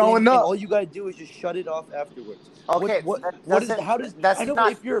Oh, it's anything. showing And up. all you gotta do is just shut it off afterwards. Okay, What is doesn't- how does that's I know? not-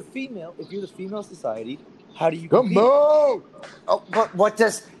 But if you're a female, if you're the female society, how do you Come compete? on. Oh, but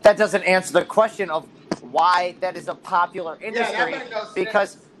that doesn't answer the question of why that is a popular industry makes no sense.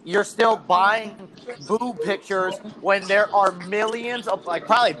 because you're still buying boob pictures when there are millions of like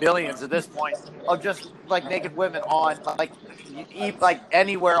probably billions at this point of just like naked women on like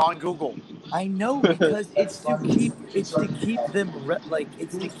anywhere on Google. I know because it's to keep them it's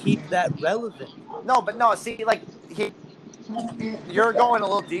to keep that relevant. No, but no, see like you're going a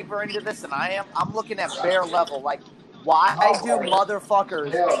little deeper into this than I am. I'm looking at bare level like why do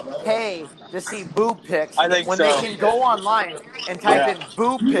motherfuckers pay to see boob pics I think when so. they can go online and type Yeah. in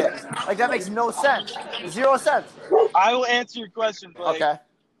boob pics? Like that makes no sense. 0 sense. I will answer your question, Blake. Okay.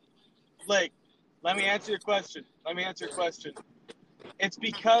 Blake, let me answer your question. It's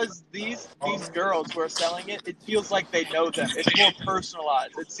because these girls who are selling it, it feels like they know them. It's more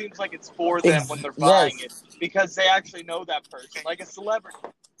personalized. It seems like it's for them when they're buying it because they actually know that person, like a celebrity.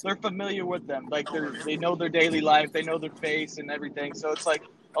 They're familiar with them. Like they know their daily life. They know their face and everything. So it's like,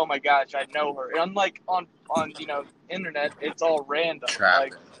 oh my gosh, I know her. Unlike on internet, it's all random.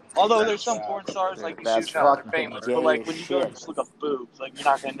 Like, although there's some porn stars like you That's shoot out, they're fucking famous, gay but like as when you go shit. and just look up boobs, like you're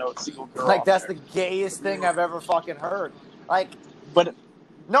not gonna know a single girl. Like on that's there. the gayest thing I've ever fucking heard. Like But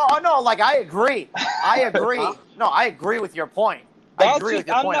no, like I agree. No, I agree with your point. I That's agree with just-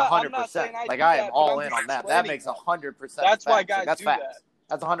 your I'm point not 100%. saying I Like do I that, am but all I'm in just on that. That explaining makes 100%. That's why facts. guys That's do facts. that.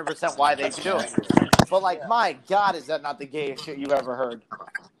 That's 100% why they do it. But like, my God, is that not the gayest shit you've ever heard?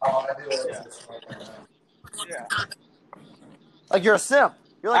 Yeah. Like you're a simp.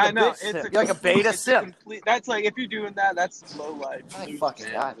 You're like a bitch simp. You're like a beta simp. That's like if you're doing that, that's low life. My fucking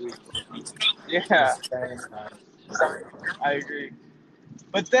God. Yeah, I agree.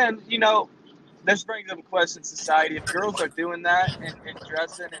 But then this brings up a question in society. If girls are doing that and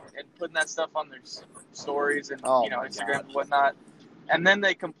dressing and putting that stuff on their stories and Instagram and whatnot, and then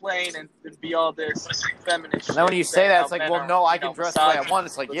they complain and be all this feminist. And then when you say that, it's like, well, no, I can dress the way I want.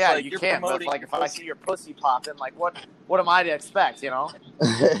 It's like, yeah, you can. But like, if I see your pussy popping, like, what am I to expect?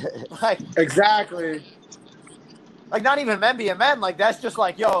 Like exactly. Like not even men being men. Like that's just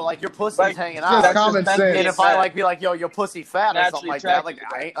like, yo, like your pussy's hanging out. That's common sense. And if I be like, yo, your pussy fat or something like that, like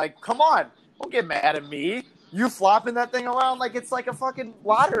I ain't like, come on, don't get mad at me. You flopping that thing around like it's like a fucking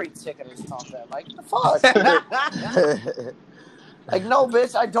lottery ticket or something. Like what the fuck? Like, no,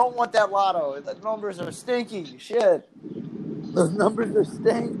 bitch, I don't want that lotto. The numbers are stinky. Shit. Those numbers are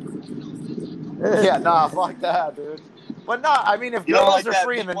stink. Yeah, nah, fuck that, dude. But nah, I mean, if girls are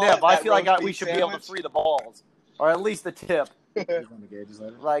free in the nip, I feel like we should be able to free the balls. Or at least the tip.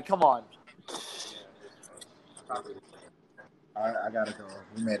 Like, come on. I gotta go.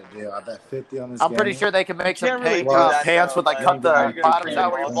 We made a deal. I bet 50 on this. I'm pretty sure they can make some pants with like cut the bottoms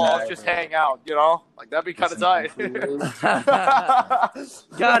out where your balls just hang out. Like that'd be kind of tight.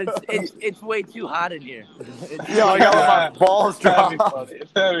 God, it's way too hot in here. Yo, I got my balls drop.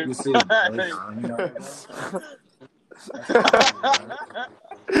 You see, yes.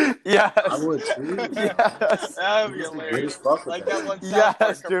 I would too. Yes. That'd be hilarious. Like that one.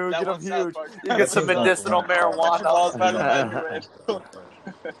 Yes, dude. Get them huge. You get some medicinal marijuana.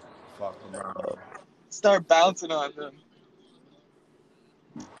 Start bouncing on them.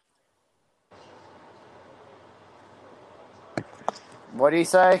 What did he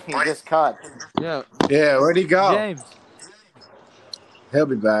say? He just cut. Yeah. Yeah, where'd he go? James. He'll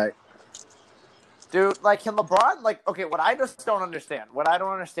be back. Dude, like, can LeBron, like, okay, what I just don't understand, what I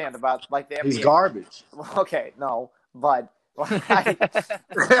don't understand about, like, the NBA. He's garbage. Okay, no, but,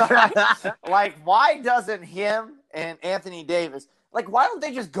 like, why doesn't him and Anthony Davis, like, why don't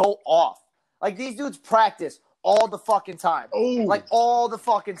they just go off? Like, these dudes practice all the fucking time. Ooh. Like, all the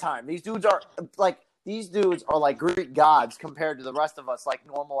fucking time. These dudes are, like, Greek gods compared to the rest of us, like,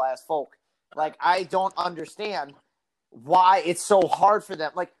 normal-ass folk. Like, I don't understand why it's so hard for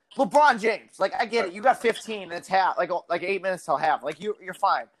them. Like, LeBron James, like, I get it. You got 15 and it's half, like 8 minutes till half. Like, you're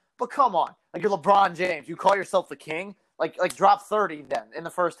fine. But come on. Like, you're LeBron James. You call yourself the king? Like drop 30 then in the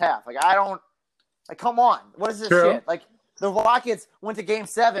first half. Like, I don't – like, come on. What is this shit? Like, the Rockets went to Game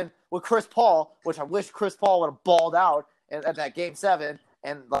 7 with Chris Paul, which I wish Chris Paul would have balled out at that Game 7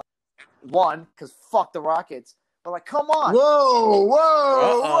 and like, won because fuck the Rockets. But, like, come on. Whoa.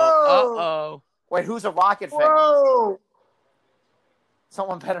 Uh-oh. Wait, who's a Rocket fan? Whoa.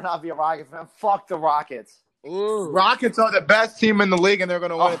 Someone better not be a Rocket fan. Fuck the Rockets. Ooh. Rockets are the best team in the league, and they're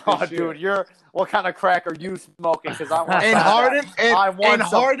going to win it this year. Dude, what kind of crack are you smoking? Because I want and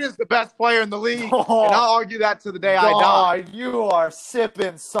Harden's the best player in the league, and I'll argue that to the day I die. You are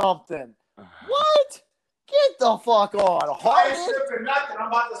sipping something. What? Get the fuck on, Harden. I ain't sipping nothing. I'm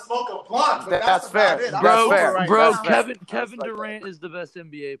about to smoke a blunt. That's fair. Bro, Kevin Durant is the best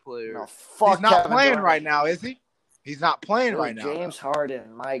NBA player. No, fuck He's not Kevin playing Durant. right now, is he? He's not playing right now. James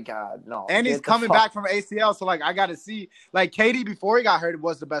Harden, my God, no. And he's coming back from ACL, so like I got to see. Like KD before he got hurt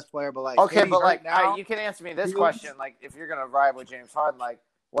was the best player, but like okay, KD but like now, you can answer me this question. Like, if you're gonna ride with James Harden, like,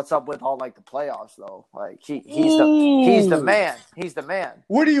 what's up with all like the playoffs though? Like he's the man. He's the man.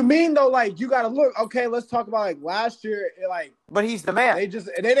 What do you mean though? Like you got to look. Okay, let's talk about like last year. Like, but he's the man. They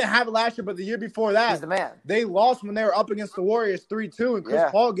didn't have it last year, but the year before that, he's the man. They lost when they were up against the Warriors 3-2, and Chris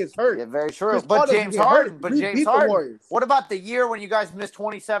Paul gets hurt. Yeah, very true. But James Harden. What about the year when you guys missed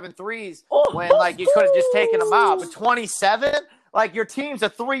 27 threes when like you could have just taken them out? But 27. Like, your team's a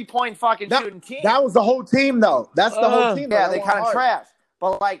 3-point fucking shooting team. That was the whole team, though. That's the whole team. Yeah, they kind of trash.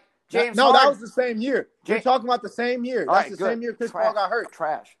 But, like, James Harden. That was the same year. You're talking about the same year. That's the same year Chris Paul got hurt.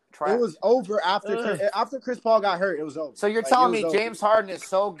 Trash. It was over after Chris Paul got hurt. It was over. So you're telling me James Harden is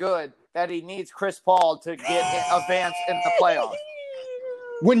so good that he needs Chris Paul to get advanced in the playoffs?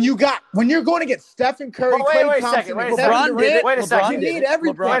 When you're going to get Stephen Curry, wait a second. Wait a second. You need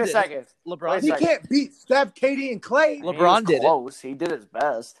everybody. Wait a second. He can't beat Steph, KD, and Clay. LeBron did close. He did his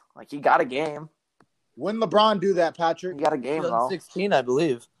best. Like, he got a game. When LeBron do that, Patrick? He got a game, though. 2016, I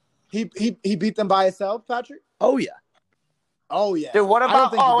believe. He beat them by himself, Patrick? Oh, yeah. Dude, what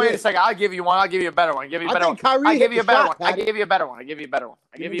about? Oh, wait a second. I'll give you one. I'll give you a better one. I'll give you a better one. I'll give you a better one. I'll give you a better one. I'll give you a better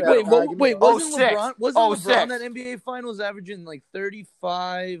one. Wait, wasn't LeBron that NBA Finals averaging like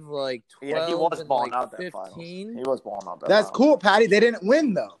 35, like 12, yeah, he was balling out 15? That finals. He was balling out that That's finals. Cool, Patty. They didn't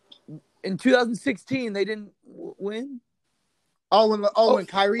win, though. In 2016, they didn't win? When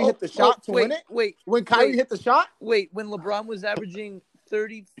Kyrie hit the shot to win it? When Kyrie hit the shot? Wait, when LeBron was averaging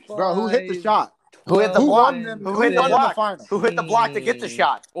 35. Bro, who hit the shot? Who hit the block? Who hit the block? Who hit the block to get the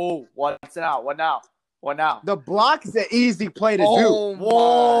shot? Oh, what's now? What now? What now? The block is an easy play to do.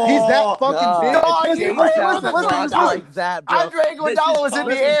 Whoa. He's that fucking big. Listen, like that, bro. Andre Iguodala was in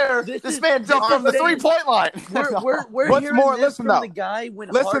the air. This man jumped from the 3-point line. We're What's hearing more? this Listen from though. the guy when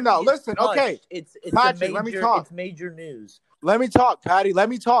Listen Harden though. gets Listen. touched. Okay. It's Patrick, major, let me talk. It's major news. Let me talk, Patty. Let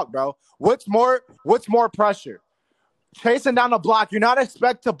me talk, bro. What's more pressure? Chasing down the block. You're not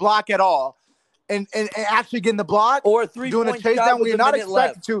expected to block at all. And actually getting the block or a 3-point doing a chase down where you're not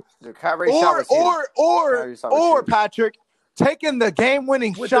expected to. Or Patrick taking the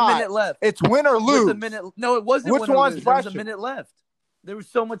game-winning with shot. A minute left. It's win or lose. With a minute. No, it wasn't. Which one's lose. pressure? There was a minute left. There was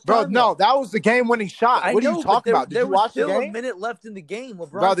so much Bro, time no, left. that was the game-winning shot. What are you talking about? Did you watch the game? There was still a minute left in the game.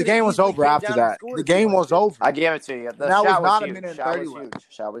 LeBron bro, the game was over after that. The game was over. I gave it to you. The that shot was not huge. a minute and Shot 30 was left. huge.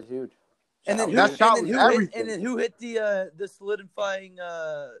 Shot was huge. And then who hit the solidifying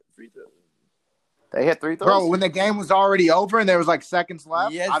free throw? They hit 3 throws? Bro, when the game was already over and there was like seconds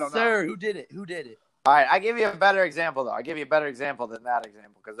left? Yes, I don't know. Who did it? All right, I give you a better example, though. I give you a better example than that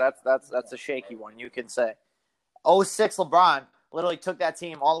example because that's a shaky one, you can say. 06 LeBron literally took that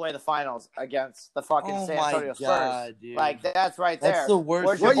team all the way to the finals against the fucking San Antonio Spurs. Dude. Like, that's right there. That's the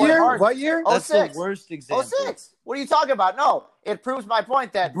worst. What year? That's the worst example. 06. What are you talking about? No, it proves my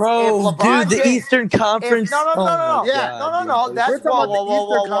point that bro, if LeBron dude, the Eastern Conference. No. Yeah, No. That's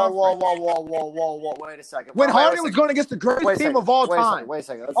whoa. Wait a second. When Harden was going against the greatest team of all time. Wait a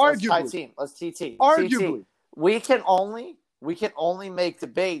second. Arguably. Let's team. Let's TT. Arguably. We can only make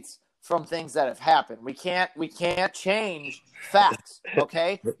debates from things that have happened. We can't change facts.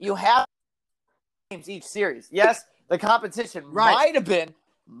 Okay, you have games each series. Yes, the competition might have been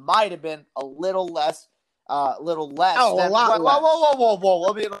a little less. Oh, than, a lot less. Whoa.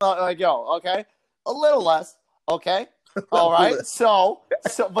 Let me go. Okay, a little less. Okay, all right. So,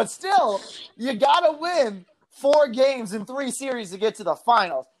 but still, you gotta win 4 games in 3 series to get to the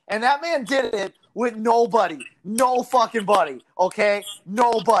finals, and that man did it with nobody, no fucking buddy. Okay,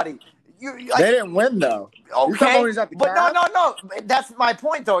 nobody. They didn't win though. Okay, but no. That's my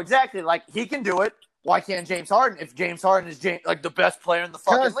point though. Exactly. Like he can do it. Why can't James Harden? If James Harden is like the best player in the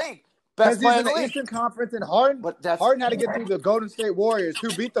fucking league, best player in the league. Eastern Conference and Harden. Harden had to get through the Golden State Warriors, who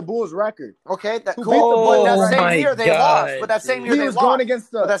beat the Bulls' record. Okay, But that same year they lost. But that same year they lost. Going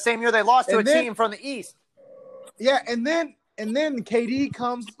against that same year they lost to a team from the East. Yeah, and then KD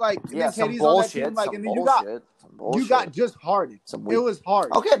comes some KD's bullshit. On that team, and then you got just Harden. It was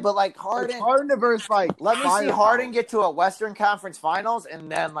Harden. Okay, but like Harden. Harden versus let me see Harden get to a Western Conference Finals,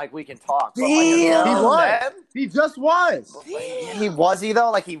 and then we can talk. Damn. He was. He just was. Was he though?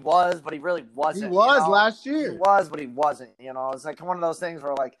 Like he was, but he really wasn't. He was last year. He was, but he wasn't. It's like one of those things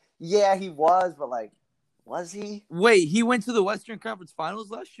where yeah, he was, but was he? Wait, he went to the Western Conference Finals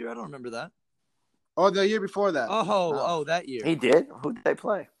last year? I don't remember that. Oh, the year before that. Oh, that year. He did? Who did they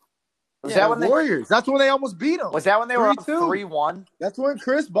play? Was that when the Warriors? That's when they almost beat them. Was that when they were up 3-1? That's when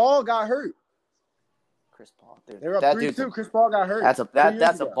Chris Paul got hurt. Chris Paul, dude. They were up 3-2. Chris Paul got hurt. That's a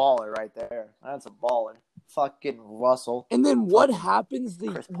baller right there. That's a baller. Fucking Russell. And then what happens?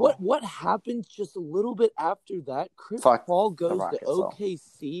 What happens just a little bit after that? Chris Paul goes to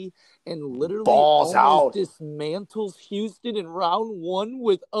OKC and literally dismantles Houston in round 1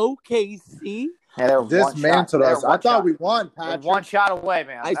 with OKC. Yeah, dismantled us. I thought we won, Patrick. One shot away,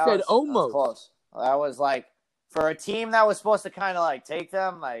 man. I said almost. That was close. That was for a team that was supposed to kind of take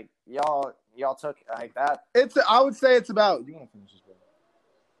them. Y'all took like that. I would say it's about. You want to finish this, bro?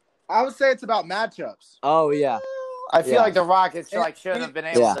 I would say it's about matchups. Oh yeah. I feel like the Rockets should have been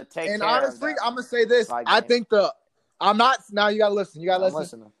able to take. And care honestly, of that. I'm gonna say this. I think I'm not. Now you gotta listen.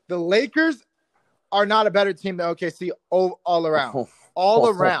 Listening. The Lakers are not a better team than OKC all around. All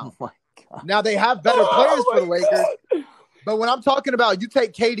around. Oh my God. Now they have better players for the Lakers, but when I'm talking about you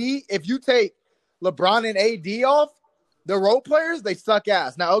take KD, if you take LeBron and AD off, the role players they suck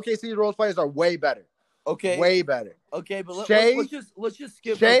ass. Now OKC's role players are way better. Okay, way better. Okay, but let's just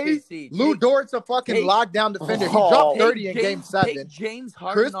skip OKC. Lou Dort's a fucking lockdown defender. He dropped 30 in Game 7. Take James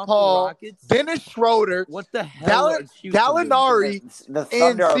Harden Chris off Paul, the Rockets. Dennis Schroeder, what the hell? Gallinari, the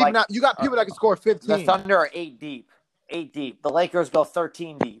Thunder and Steve, you got people that can score 15. The Thunder are 8 deep. 8 deep. The Lakers go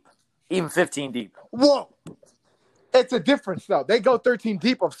 13 deep. Even 15 deep. Whoa. It's a difference, though. They go 13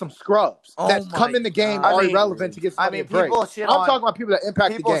 deep of some scrubs that come in the game are irrelevant to get somebody a break. I'm talking about people that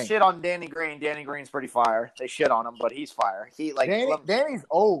impact the game. People shit on Danny Green. Danny Green's pretty fire. They shit on him, but he's fire. Danny's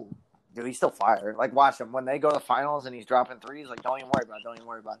old. Dude, he's still fire. Watch him. When they go to the finals and he's dropping threes, don't even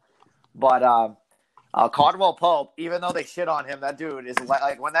worry about it. But Caldwell Pope, even though they shit on him, that dude is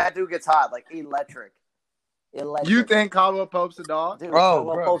like when that dude gets hot, like electric. You think Caldwell Pope's a dog? Dude,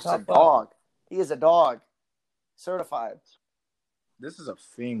 Caldwell Pope's a dog. He is a dog. Certified. This is a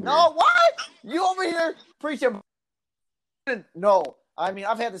finger. No, what? You over here preaching? No, I mean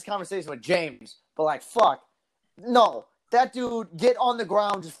I've had this conversation with James, but like fuck, no, that dude get on the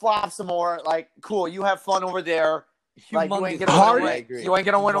ground, just flop some more. Like cool, you have fun over there. Like you ain't gonna win a ring. You ain't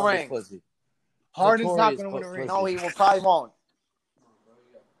gonna win a ring. Harden's not gonna win a ring. No, he probably won't.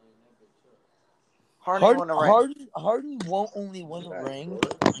 Harden won't only win a ring,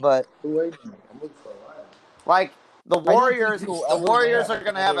 but like the Warriors are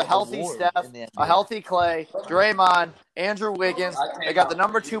going to have a healthy Steph, a healthy Clay, Draymond, Andrew Wiggins. They got the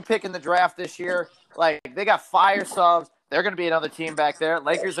number 2 pick in the draft this year. Like they got fire subs. They're going to be another team back there.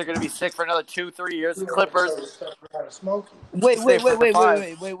 Lakers are going to be sick for another 2-3 years. The Clippers. Wait.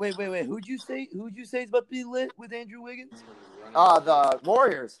 Who'd you say is about to be lit with Andrew Wiggins? The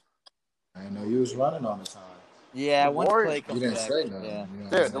Warriors. I know you was running on the time. Yeah, the Warriors. You didn't say nothing. Yeah.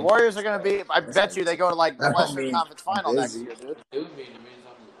 Dude, the Warriors are going to be. I bet you they go to like the Western Conference Final next year, dude.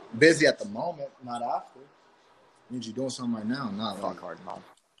 Busy at the moment, not after. Means you're doing something right now, not Fuck like Harden, no.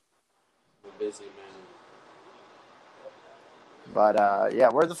 We're busy, man. But yeah,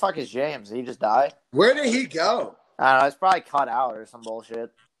 where the fuck is James? Did he just die? Where did he go? I don't know. It's probably cut out or some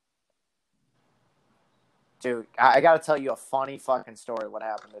bullshit. Dude, I got to tell you a funny fucking story. What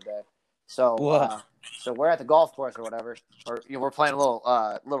happened today? So, so we're at the golf course or whatever, or we're playing a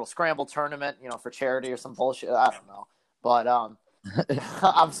little scramble tournament, for charity or some bullshit. I don't know, but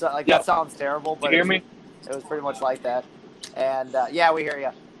I'm so like that sounds terrible. But you hear me? It was pretty much like that, and yeah, we hear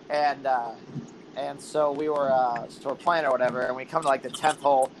you. And so we're playing or whatever, and we come to like the 10th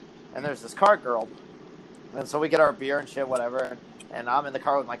hole, and there's this cart girl, and so we get our beer and shit, whatever, and I'm in the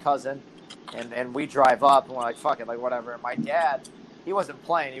car with my cousin, and we drive up, and we're like, fuck it, like whatever. And my dad, he wasn't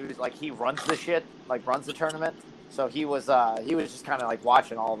playing. He was like, he runs the shit, like runs the tournament. So he was just kind of like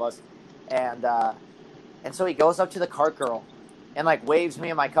watching all of us, and so he goes up to the cart girl, and like waves me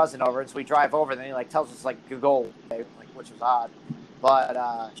and my cousin over, and so we drive over, and then he like tells us like to go away, like which was odd,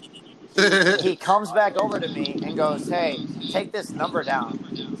 but he comes back over to me and goes, "Hey, take this number down."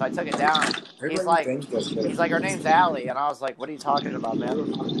 So I took it down. He's like, her name's Allie, and I was like, "What are you talking about,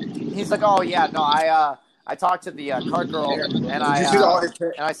 man?" He's like, "Oh yeah, no, I talked to the cart girl, and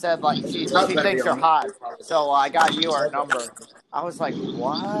I said like she thinks you're hot, so I got you her number." I was like,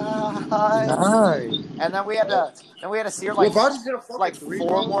 "What?" Nice. And then we had to see her like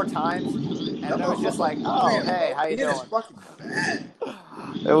 4 more times, and it was just like, "Oh, hey, how you doing?"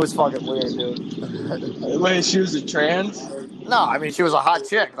 It was fucking weird, dude. Wait, she was a trans? No, I mean she was a hot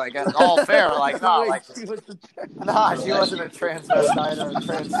chick. Like all fair, like no, like she wasn't a transvestite or a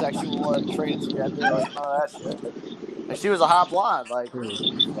transsexual or a transgender, like none of that shit. And she was a hot blonde. Like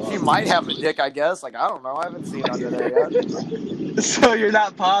she might have a dick, I guess. Like I don't know. I haven't seen under there yet. So you're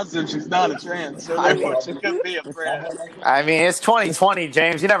not positive she's not a trans. So therefore she could be a trans. I mean it's 2020,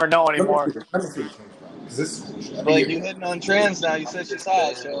 James. You never know anymore. Blake, you hitting on trans now. You said she's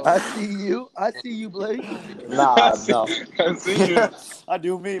hot. So. I see you, Blake. Nah, no. I see you. I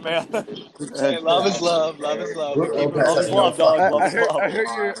do me, man. Hey, love is love. Love is love. Love is love, dog. Love is love. I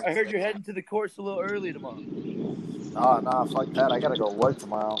heard you're heading to the course a little early tomorrow. Oh, nah, fuck that. I gotta go work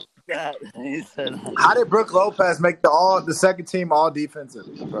tomorrow. He said, how did Brook Lopez make the second team all defensive?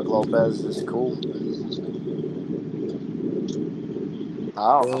 Brook Lopez is cool.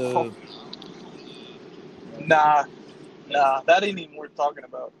 I don't know. Nah, that ain't even worth talking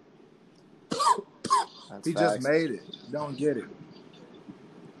about. That's He facts. just made it. You don't get it.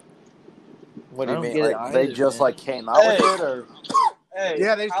 What do I you don't mean? get Like it they either, just man. like came out with it, or Hey,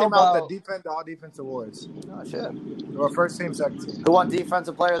 Yeah, they just how came out about- with the all defense awards. oh shit? Or first team, second team. Who won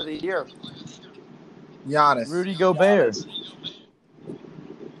Defensive Player of the Year? Giannis. Rudy Gobert.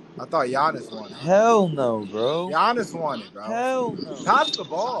 I thought Giannis won it. Hell no, bro. Giannis won it, bro. Hell no. Pass the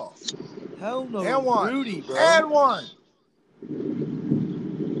ball. Hell no. And one. Rudy, bro. And one.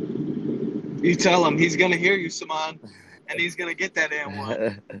 You tell him he's gonna hear you, Saman, and he's gonna get that and one,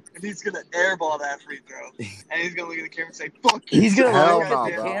 and he's gonna airball that free throw, and he's gonna look at the camera and say, "Fuck you." He's gonna Hell look no,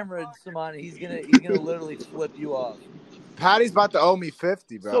 at the bro. camera, Samani. He's gonna literally flip you off. Patty's about to owe me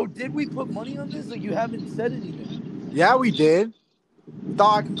 50, bro. So did we put money on this? Like you haven't said anything. Yeah, we did.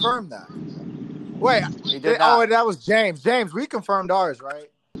 Thought I confirmed that. Wait, He did not. that was James. James, we confirmed ours, right?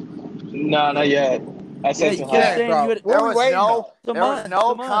 No, not yet. I said Yeah, some you kept high. saying bro. you had. What There are we was waiting no, on? there was no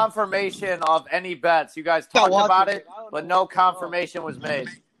Come on. confirmation of any bets. You guys Yeah, talked watch about it. it, but no confirmation was made.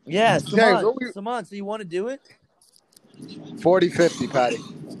 Yeah, James, what we- Saman. So you want to do it? 40-50, Patty.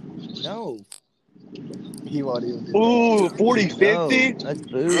 No. He won't even do Ooh, that. 40-50? No, that's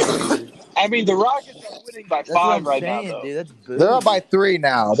booty. I mean, the Rockets are winning by That's what 5 I'm right saying, now, though. dude. That's booty. They're up by 3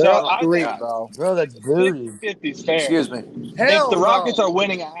 now. They're So up I 3, think bro. Bro, that's booty. 50-50 is fair. Excuse me. If the Rockets no. are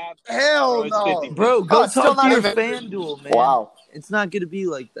winning a half, Hell bro, it's no. 50-50. Bro, go it's still talk to not your even- FanDuel, man. Wow. It's not going to be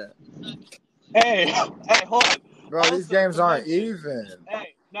like that. Hey, hold on. Bro, Also, these games to aren't mention- even.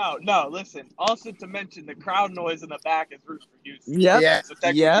 Hey, no, listen. Also to mention, the crowd noise in the back is rooting for Houston. Yep. Yeah. So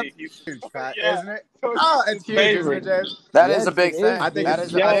technically, Houston. Huge, Pat, Yeah. isn't it? So Oh, it's huge, isn't favorite. it, James? That Yes, is a big it thing. is, I think That it's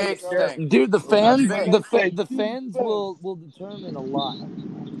is a yes, big sir. thing. Dude, the fans, That's big. the fans will determine a lot.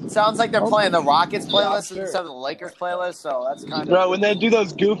 It sounds like they're playing the Rockets Yeah, I'm playlist sure. instead of the Lakers playlist, so that's kind of. Bro, when they do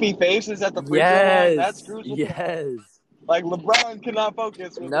those goofy faces at the free throw line, that Yes, screws with them. yes. Like LeBron cannot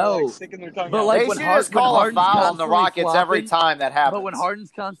focus when No. they're like sticking their tongue But, out. like, They when should just call a Harden's foul on the constantly Rockets every flopping, time that happens. But when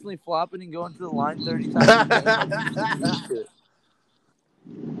Harden's constantly flopping and going to the line 30 times a game, that's shit.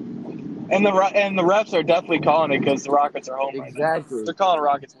 And the refs are definitely calling it because the Rockets are home right now. Exactly. They're calling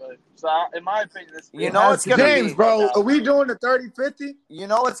Rockets win. So in my opinion, this You know it's gonna James, be. bro, are we doing the 30-50? You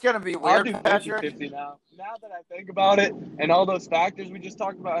know it's gonna be I'll weird, do Patrick. 50-50 now. Now that I think about it and all those factors we just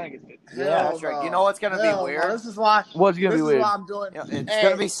talked about, I think it's 50. Yeah, Patrick. You know what's gonna be Hell weird? no. This is why. What's going to This be is weird? why I'm doing. You know, it's Hey,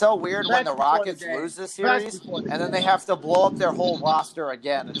 gonna be so weird when best the before the Rockets game. lose this Best series, before the and then game. they have to blow up their whole roster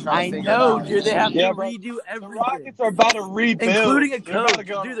again and try to I figure know, it out. dude. They have Yeah, to bro. redo The everything. Rockets are about to rebuild. Including a They're about coach. to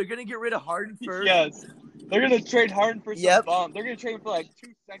go- Dude, they're going to get rid of Harden first. Yes. They're going to trade Harden for some Yep. bum. They're going to trade him for like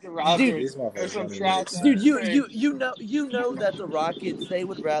 2 second rounders. Dude, These or motherfuckers some don't even trash. make sense. Dude, you know that the Rockets, they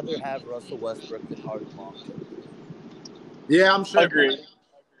would rather have Russell Westbrook than Harden long term. Yeah, I'm sure. Agreed.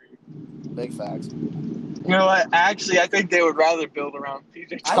 Big facts. You know what? Actually, I think they would rather build around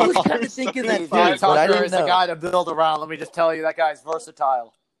PJ I Tucker. was kind of thinking that PJ too, but I Tucker didn't is the know. guy to build around. Let me just tell you, that guy's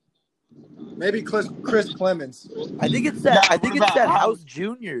versatile. Maybe Chris Clemens. I think it's that. Nah, I think what it's that about House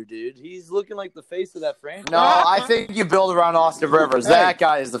Jr., dude. He's looking like the face of that franchise. No, I think you build around Austin Rivers. That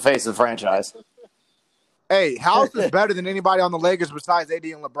guy is the face of the franchise. Hey, House is better than anybody on the Lakers besides AD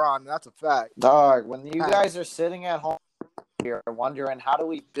and LeBron. That's a fact. Dog, when you guys are sitting at home here wondering how do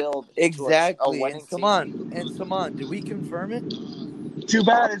we build into Exactly. a winning And team. Saman, did we confirm it? Too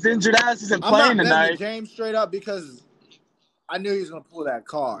bad his injured ass isn't I'm playing not betting tonight. the James straight up because I knew he was going to pull that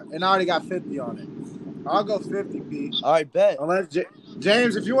card. And I already got 50 on it. I'll go 50, P. All right, bet. Unless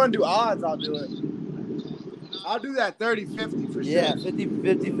James, if you want to do odds, I'll do it. I'll do that 30-50 for Yeah, sure.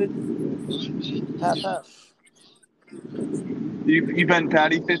 50. Half. You been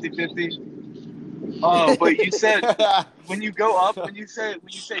Patty 50-50? Oh, but you said when you go up, when you say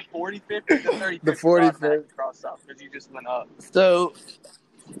 40-50, the 30-50 The 40-50 crossed off because you just went up. So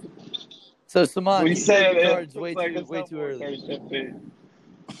Saman, We you said said it. cards way too early. 30-50.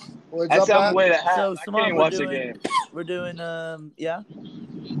 What's That's up, on Pat? the way to half. So I Saman, can't even watch the game. we're doing yeah.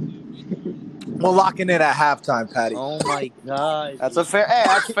 We're locking in at halftime, Patty. Oh my god. That's a fair. Hey,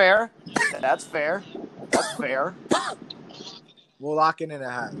 that's fair. That's fair. That's fair. We're locking in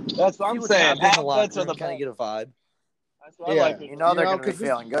at half. That's what See I'm what's saying. happening in Half the locker bets are room, the kind of get a vibe. That's what Yeah. I like. You know they're going to be 'cause this-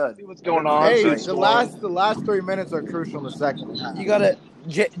 feeling good. See what's going on. Hey, See the what's last 3 minutes are crucial in the second half. You gotta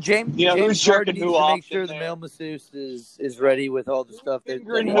James. You know, who's James Harden jerking needs who to off make sure in the there? male masseuse is ready with all the stuff that.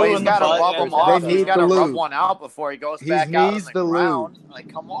 Fingering that who Well, in he's the got to butt, rub yeah. him off. They He's need got to to rub lose. one out before he goes He back out on needs the to ground.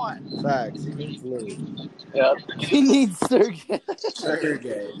 Like, come on. Facts. He needs to lose. Yeah. he needs Sergey.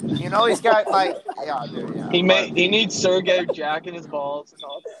 Sergey. You know he's got like, yeah, dude. Yeah. He needs Sergey jacking his balls and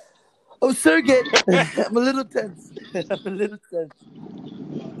all that. Oh, Sergey, I'm a little tense. I'm a little tense.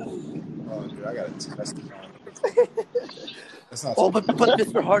 Oh, dude, I got to test it. That's not Oh, but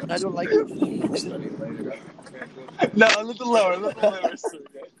Mr. Harden, I don't like it. study later. No, a little lower,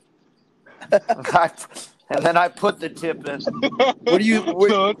 Sergey. And then I put the tip in. Where do you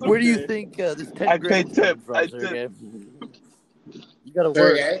No, it's where do you okay. think this 10 I grand pay is coming tip. from, I Sergey? You gotta work.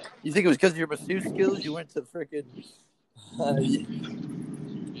 Sergey? You think it was because of your masseuse skills? You went to freaking. Now, You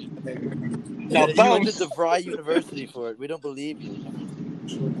went to bounce. DeVry University for it. We don't believe you.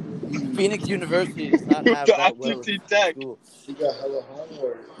 Phoenix University does not have that well of FTT Tech. school. You got hella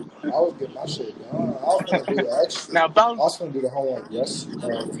homework. I was getting my shit done. I was going to do the extra. Now I bounce. was going to do the homework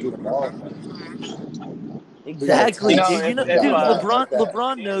do tomorrow. Exactly. You know, dude, if- dude, if,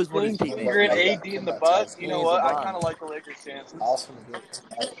 LeBron knows what his team You're is. in AD in the butt. You know He's what? I LeBron. kind of like the Lakers' chances. I was going to do it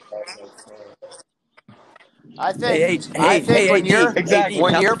tonight. I think. Hey, I think when you're Exactly.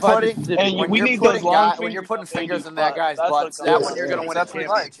 when count you're to five putting Mississippi. And when we you're need putting those long when you're putting fingers fingers up in that AD's guy's butt. butt, That's that what when you're going to win a that's what he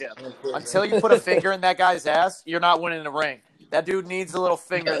likes. championship. Until you put a finger in that guy's ass, you're not winning the ring. That dude needs a little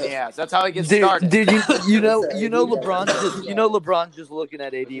finger in the ass. That's how he gets started. Dude, you know LeBron's just looking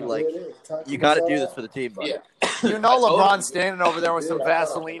at AD like, you got to do this for the team, buddy. Yeah. You know LeBron's standing over there with some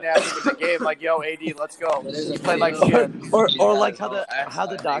Vaseline after the game, like, "Yo, AD, let's go." He played like shit. Or like how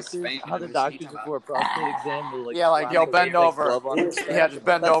the doctors before a prostate exam will like Yeah, like, "Yo, bend over." Yeah, just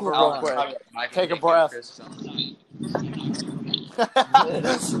bend That's over real quick. Take a breath.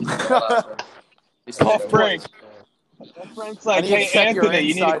 Frank. Frank's like, need to "Hey, check your Anthony,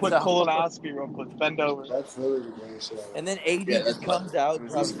 you need a quick insides out." colonoscopy real quick. Bend over." That's literally the greatest shit. And then AD just comes out,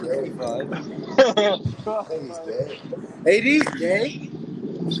 drops 65. I think he's gay. AD's gay?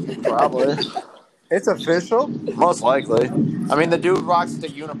 Probably. It's official. Most likely. I mean, the dude rocks the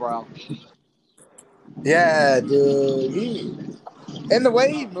unibrow. Yeah, dude. And the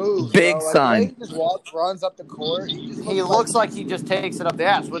way he moves, Big bro, like, sign. the way he just runs up the court. He looks like he just takes it up the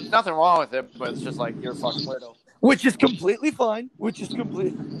ass. With nothing wrong with it, but it's just like, you're a fucking weirdo. Which is completely fine. Which is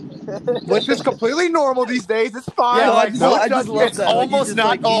completely normal these days. It's fine. Yeah, I just love it's that. almost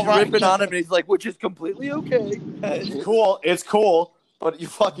not he's all right. ripping on him, and he's like, which is completely okay. It's cool. It's cool, but you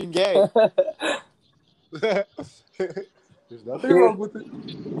fucking gay. There's nothing wrong with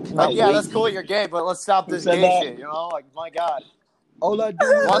it. Like, yeah, that's cool. You're gay, but let's stop this gay shit. You know, like, my God. All I do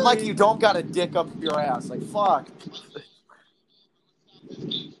is One, like, you don't got a dick up your ass. Like, fuck.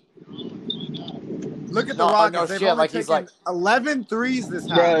 Look at the Rockets. No They've shit. only Like, taken he's like 11 threes this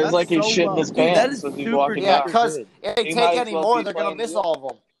half. Yeah, it's That's like he's so shitting low. his Dude, pants. that is as he's super walking good. Yeah, out. because good. if they He take might any as well more, be they're gonna playing miss good. all of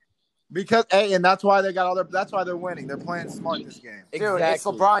them. Because and that's why they got all their. That's why they're winning. They're playing smart this game. Dude, Exactly. it's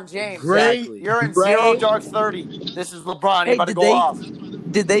LeBron James. Great. Exactly. You're in Great. 0 dark 30. This is LeBron. He's Hey, about to did go they- off.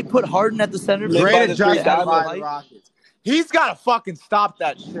 Did they put Harden at the center? Live Great by the adjustment street, die by by the Rockets. He's got to fucking stop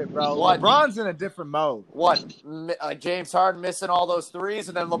that shit, bro. What? LeBron's in a different mode. What? James Harden missing all those threes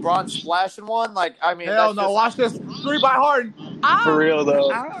and then LeBron splashing one? Like, I mean, Hell that's no. just... Watch this. 3 by Harden. For real, though.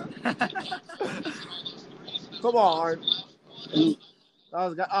 Come on, Harden.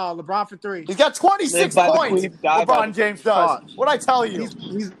 LeBron for 3. He's got 26 Live by the points. queen, die by LeBron the- James does. Fuck. What'd I tell you?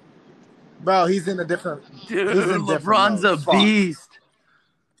 He's in a different. Dude, He's in different LeBron's mode. a Fuck. beast.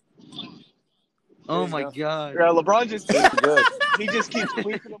 Oh you my go. god. Yeah, LeBron just keeps good. He just keeps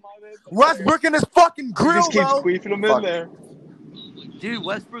queefing him on it. Westbrook in his fucking He grill, just keeps bro. queefing him Fuck. in there. Dude,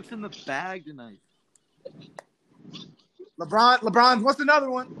 Westbrook's in the bag tonight. LeBron, what's another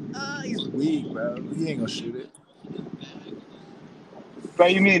one? He's weak, bro. He ain't gonna shoot it. Bro,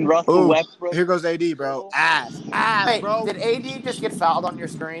 you mean Russell Westbrook? Here goes AD, bro. Ass, Hey, bro. did AD just get fouled on your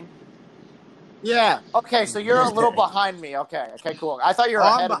screen? Yeah. Okay, so you're a little behind me. Okay, cool. I thought you were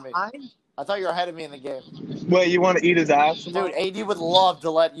ahead of me. Behind? I thought you were ahead of me in the game. Wait, you want to eat his ass? Dude, AD would love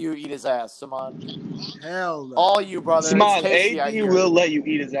to let you eat his ass, Simon. Hell no. All you, brother. Simon, It's tasty, I AD hear. will let you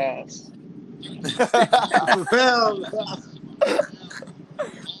eat his ass. Hell no.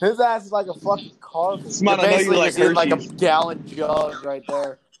 His ass is like a fucking carpet. You're Simon, I know you basically like just eating like a Hershey's. gallon jug right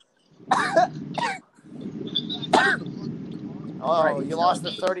there. Oh, you lost the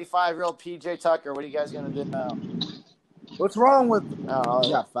 35-year-old PJ Tucker. What are you guys going to do now? What's wrong with? Oh,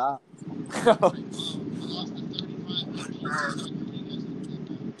 You got fouled.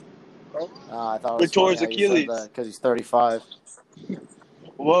 I thought it was Look towards funny how you said Achilles. that because he's 35.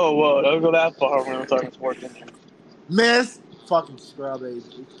 Whoa, don't go that far when we're talking sports. Miss. Fucking scrub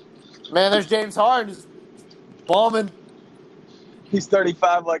AD. Man, there's James Harden just bombing. He's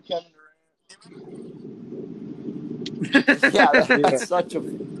 35 like Kevin Durant. Yeah, that's such a...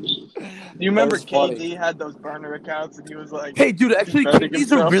 You remember That was funny. KD had those burner accounts and he was like, Hey, dude, actually, defending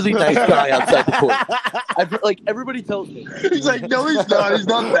KD's a himself? really nice guy outside the court. Like, everybody tells me. He's like, no, he's not. He's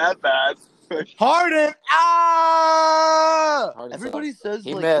not that bad. Harden. Ah! Harden Everybody says,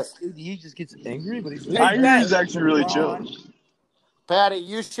 He like, missed. he just gets angry, but he's I hear he's actually really chill. Patty,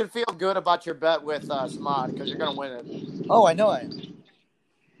 you should feel good about your bet with Simon because you're going to win it. Oh, I know I am.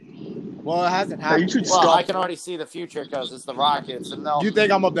 Well, it hasn't Hey, happened. you should Well, stop. I can already see the future because it's the Rockets, and they'll, You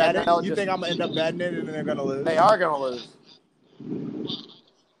think I'm gonna bet it? They'll You just- think I'm gonna end up betting it and then they're gonna lose? they are going to lose.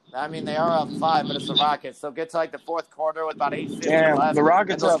 I mean, they are up 5, but it's the Rockets. They'll get to like the fourth quarter with about 8:50 Damn, left, the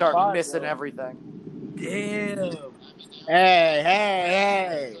Rockets and they'll are up start 5, missing bro. everything. Damn.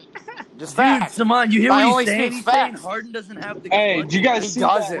 Hey. Just Dude, facts. Simon, you hear I what only he's saying? speak He's saying facts. Harden doesn't have the Hey, clutch. do you guys He see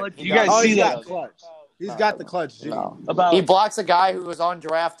doesn't. that? He You guys Oh, doesn't. see he's that? got clutch. He's got the clutch, G. No. About He blocks a guy who was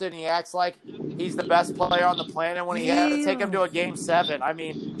undrafted, and he acts like he's the best player on the planet when he had to take him to a game 7. I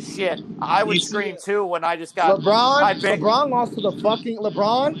mean, shit. I would You see scream it. too when I just got LeBron lost to the fucking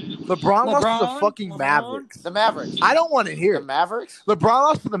LeBron lost to the fucking Mavericks. the Mavericks. I don't want to hear The it. Mavericks? LeBron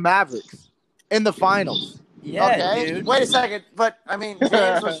lost to the Mavericks in the finals. Yeah, Okay, dude. wait a second. But I mean,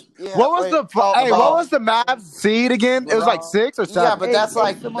 James was. Yeah, What was what was the Mavs seed again? It was like 6 or 7. Yeah, but that's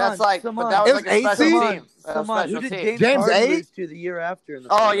like Simon, but that was It like was a 8 special seed? team. Simon, who did James James Harden 8? lose to the year after in the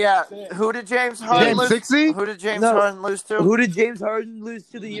Oh finals? yeah, who did James Harden James lose? 6 seed? Who did James No. Harden lose to? Who did James Harden lose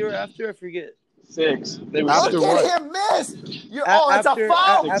to the year after? I forget. 6. They were After 6. Look what? at him miss. It's a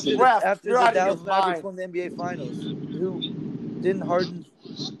foul. After Ref, the you're out of Dallas your Mavericks mind. won the NBA Finals. Who didn't Harden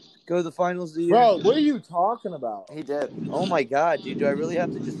go to the finals the year? Bro, what are you talking about? He did. Oh my god, dude! Do I really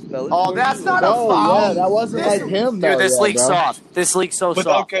have to just spell it? Oh, for that's you? not a No, foul. yeah, that wasn't like him though. Dude, this yeah, league's bro. soft. This league's so With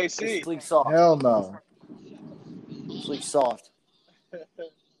soft. OKC. This league's soft. Hell no. This league's soft.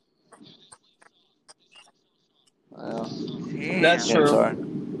 Well, That's yeah, true. sorry.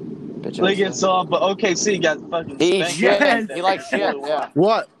 League gets soft, but OKC got fucking He eats spanked. shit. He likes shit. Yeah.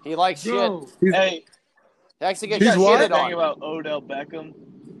 What? He likes Bro. shit. Hey, He actually you gets guys He's see what? that shitted thing on. about Odell Beckham?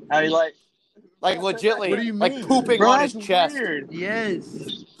 How he like Legitly. What do you Like mean? pooping bro, on his that's chest. weird.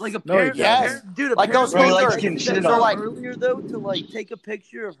 Yes, like a No, he parent. Yes. Dude, a Like those Bro, he parent likes hookers. getting sent shit them So on. like, earlier though to like take a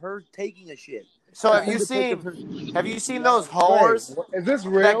picture of her taking a shit. so have you Send a pic of her. seen? Have you seen those Wait, whores is this that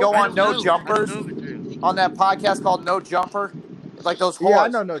real? go I on don't No know. Jumpers I don't know if it's real. on that podcast called No Jumper? It's like those whores. Yeah, I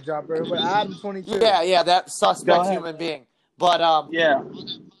know no jumper, but Adam 22. Yeah, that Go suspect ahead. human being. But Yeah.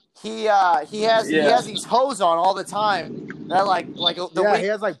 he has these hoes on all the time. That like the Yeah, week. he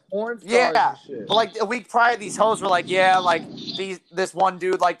has like porn stars Yeah, and shit. but like a week prior, these hoes were like, yeah, like this one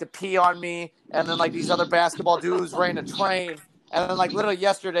dude liked to pee on me, and then like these other basketball dudes ran a train, and then like literally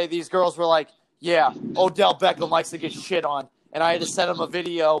yesterday, these girls were like, yeah, Odell Beckham likes to get shit on, and I had to send him a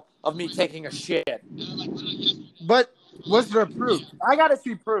video of me taking a shit. But what's the proof? I gotta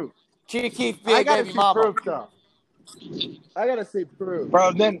see proof. Keith I gotta baby see mama. proof though. I gotta see proof.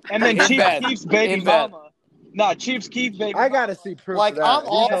 Bro, then In Chiefs bed. Keith's baby In bed. mama. Nah, Chiefs Keith baby I gotta see proof Like, of that. I'm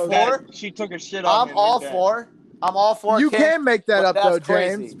all These hoes- for- that she took a shit on I'm him all in bed. for. I'm all for. You kink, can make that but up that's though,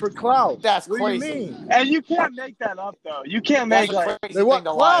 crazy. James, for clout. That's what crazy. do you mean? And you can't make that up though. You can't That's make a like crazy They what thing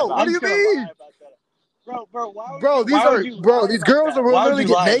to lie clout? about. What do you I'm just gonna mean? lie about that. Bro, why would Bro, you, these why are would you bro. lie These about girls that? will Why would literally you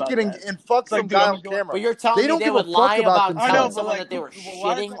get lie naked about that? and fuck It's like, some dude, guy I'm on going- camera. But you're telling They me don't they give a would fuck lie about about themselves. I know, telling but someone like, that they were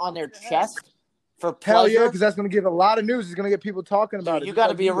why is shitting that on their going to your head? chest for Hell yeah, pleasure? because that's gonna get a lot of news. It's gonna get people talking about Dude, it. you just got to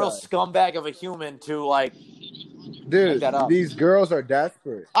like be a real guys. scumbag of a human to like. Dude, that up. these girls are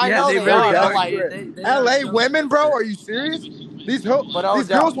desperate. I know they they really are. are, But like, dude. They LA are so women, bro, desperate. are you serious? These But these Odell-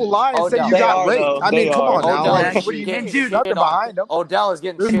 girls will lie and say Odell. you They got are, raped. though. I mean, They come are. on now. Odell Like, is what do you getting mean? shit There's nothing on. behind them. Odell is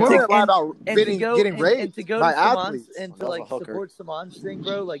getting There's shit women on. that lie about and getting raped and to go by to Saman's athletes. and to That was like a hooker. support Saman's thing,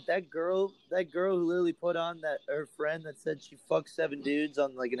 bro. Like that girl who literally put on that her friend that said she fucked 7 dudes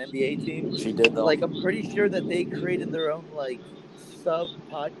on like an NBA team. She did though. Like I'm pretty sure that they created their own like sub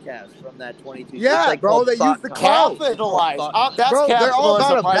podcast from that 22. Yeah, It's, like, bro, called they Thought use the Con. clout. Capitalize. It's called That's Bro, they're all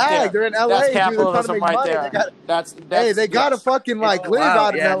capitalism about a right bag. there. They're in LA, That's dude. They're trying to capitalism make right money. there. They got, That's they gotta yes. fucking like live Wow,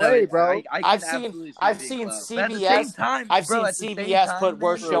 out in yeah, LA, no, bro. I've seen CBS. I've seen CBS put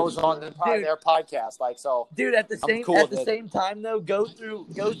worse shows on than probably their podcast. Like so, dude. At the I'm cool with it. same time, though, go through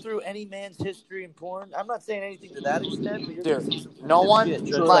any man's history in porn. I'm not saying anything to that extent, but you're Dude, gonna see some no fucked up one, shit.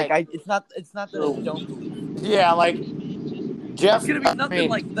 So like- it's not that I don't believe. yeah, like Jeff. It's gonna be nothing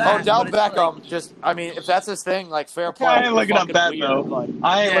like that, Odell but it's Beckham. like- just, I mean, if that's his thing, like fair play. I ain't You're looking up fucking that weird, though. but I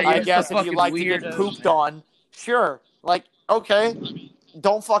ain't Yeah, looking I you're up guess some if you fucking like to get weirdo, pooped man. on, sure. Like, okay,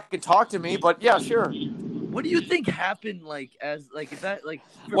 don't fucking talk to me, but yeah, sure. What do you think happened? Like as like is that like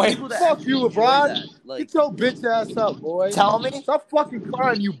for Wait, people that fuck actually you, enjoy LeBron. that, like Get your bitch ass up, boy. Tell me. Stop fucking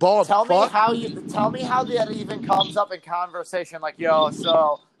crying, you bald Tell me fuck. how that even comes up in conversation. Like, yo,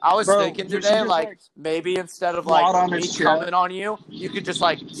 so I was Bro, thinking you should today, just, like maybe instead of Not like on me his chest. coming on you, you could just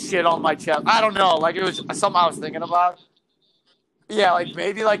like shit on my chest. I don't know. Like it was something I was thinking about. Yeah, like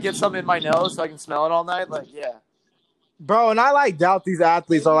maybe like get some in my nose so I can smell it all night. Like, yeah. Bro, and I doubt these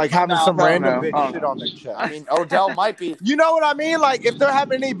athletes are like having some no, random no. bitch Oh, shit no. on their chest. I mean, Odell might be. You know what I mean? Like if they're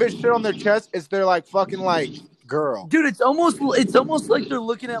having any bitch shit on their chest, it's their like fucking like girl. dude, it's almost like they're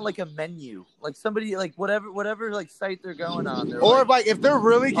looking at like a menu, like somebody like whatever like site they're going on. They're Or like, if they're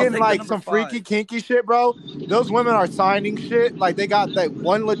really I'll getting take the like number some 5. freaky kinky shit, bro, those women are signing shit. Like they got that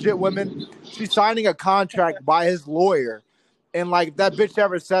one legit woman, she's signing a contract by his lawyer. And like if that bitch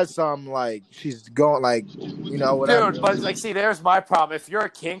ever says something, like she's going like, you know, whatever. Dude, but like, see, there's my problem. If you're a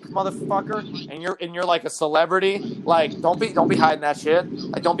kink motherfucker and you're like a celebrity, like don't be hiding that shit.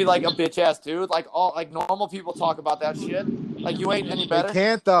 Like don't be like a bitch ass dude. Like all like normal people talk about that shit. Like you ain't any They better.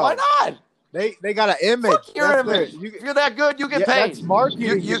 can't though. Why not? They got an image. Fuck your That's image. it. If you're that good, you get Yeah, paid. that's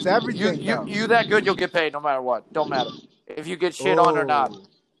marketing. It's everything, though. You that good, you'll get paid no matter what. Don't matter if you get shit on or not. Oh.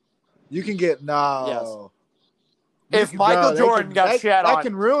 You can get no. If You- Michael bro, Jordan got shit that on,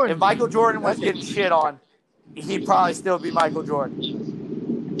 can ruin. if Michael Jordan was That can- getting shit on, he'd probably still be Michael Jordan.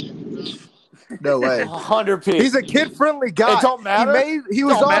 No way. 100p. He's a kid-friendly guy. It don't matter. He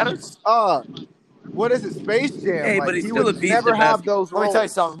was Don't on matter. what is it, Space Jam? Hey, like but he's he still a would beast never at have basketball. those roles. Let me tell you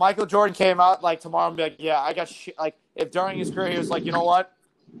something. Michael Jordan came out like tomorrow and be like, yeah, I got shit. Like if during his career he was like, you know what?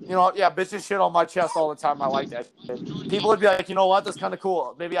 Yeah, bitches shit on my chest all the time. I like that shit. People would be like, you know what? That's kind of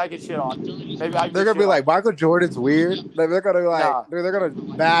cool. Maybe I get shit on. Maybe I get They're gonna shit be on. like, Michael Jordan's weird. Like, they're gonna Nah. they're gonna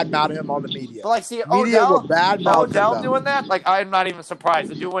badmouth him on the media. But like, see, Media will badmouth him. Odell doing that, like, I'm not even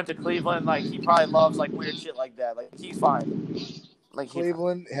surprised. The dude went to Cleveland, like, he probably loves like weird shit like that. Like, he's fine. Like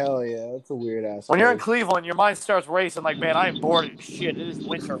Cleveland, hell yeah, that's a weird ass. When you're in Cleveland, your mind starts racing. Like, man, I am bored as shit. It is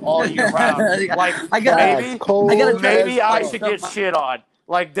winter all year round. Like, maybe I should get shit on.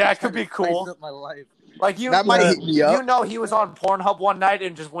 Like, that could be cool. Like that might hit me up. You know, he was on Pornhub one night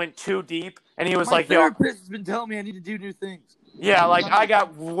and just went too deep, and he was My like, "Yo, therapist has been telling me I need to do new things." Yeah, like I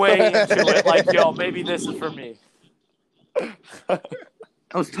got way into it. Like, yo, maybe this is for me. I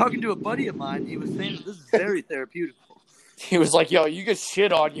was talking to a buddy of mine. He was saying that this is very therapeutic. He was like, "Yo, you get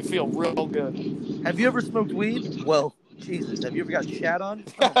shit on, you feel real good." Have you ever smoked weed? Well, Jesus, have you ever got shat on?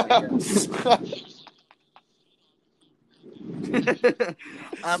 Oh,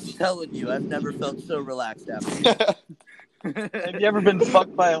 I'm telling you, I've never felt so relaxed after. Have you ever been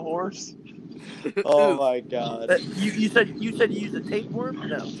fucked by a horse? Oh my god! You said you used a tapeworm?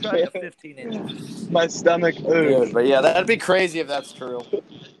 No, try a 15 inch. My stomach. Dude, but yeah, that'd be crazy if that's true.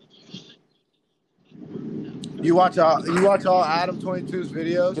 You watch all Adam 22's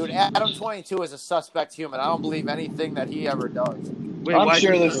videos? Dude, Adam 22 is a suspect human. I don't believe anything that he ever does. Wait, I'm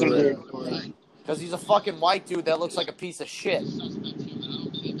sure there's some dude. Because he's a fucking white dude that looks like a piece of shit.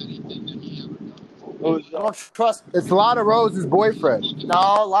 I don't trust. It's Lana Rose's boyfriend.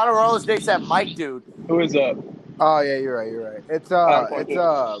 No, Lana Rose dates that Mike dude. Who is that? Oh yeah, you're right. It's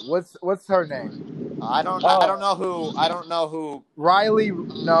what's her name? I don't know who. Riley. No,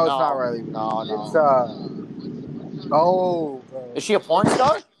 it's not Riley. No. It's Is she a porn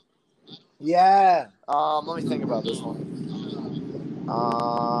star? Yeah. Let me think about this one.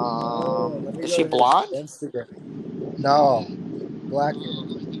 Is she blonde? Instagram. No. Black.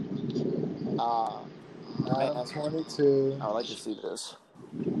 I'm 22. I would like to see this.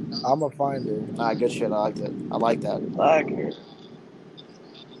 I'm gonna find her. Good shit. I liked it. I like that. Black hair.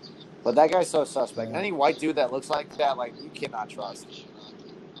 But that guy's so suspect. Any white dude that looks like that, like, you cannot trust.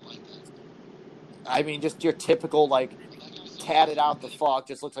 I mean, just your typical, like, tatted out the fuck,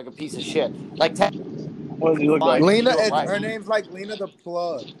 just looks like a piece of shit. Like, what does he look like? Lena, her name's like Lena the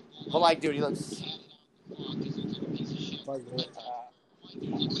Plug. But, like, dude, he looks...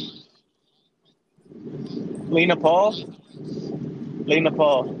 Lena Paul? Lena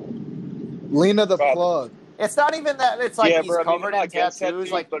the Plug. It's not even that it's like he's bro, covered in tattoos.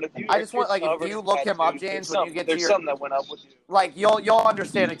 Like, but if you, I just want, like, if you look him up, James, when you get to there's something that went up with you. Like, you'll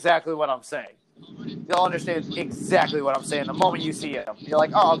understand exactly what I'm saying. You'll understand exactly what I'm saying the moment you see him. You're like,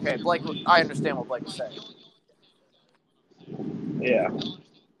 oh, okay, Blake, I understand what Blake is saying. Yeah.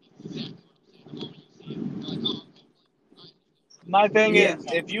 My thing is,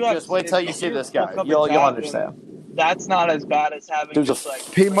 if you have just wait till you see this guy, you'll understand. That's not as bad as having just like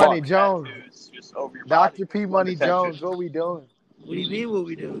P Money Jones, just over your Dr. P Money Jones. What we doing? What do you mean? What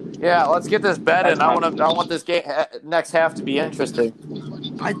we doing? Yeah, let's get this bet in. I want this game next half to be interesting.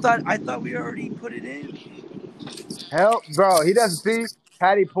 I thought we already put it in. Hell, bro, he doesn't see.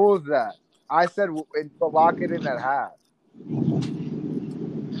 Patty pulls that. I said lock it in at half.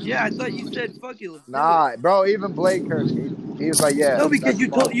 Yeah, I thought you said fuck it. Nah, bro. Even Blake heard me. He was like, "Yeah." No, because you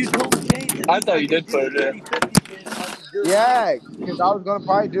told James. I thought you did put it in. Yeah, because I was gonna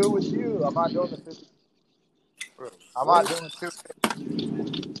probably do it with you. I'm not doing the 50. I'm not doing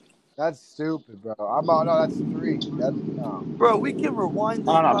 250. That's stupid, bro. No, that's 3. No. Bro, we can rewind this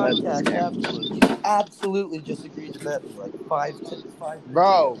podcast afterwards. You absolutely just agreed to bet me like 5.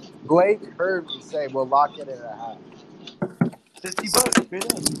 Bro, Blake heard me say we'll lock it in at half. $50. Straight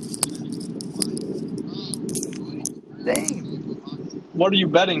up. Dang. What are you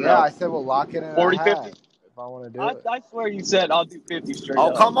betting? Yeah, I said we'll lock it in 40, at half. 50. If I want to do it. I swear you said I'll do 50 straight Oh,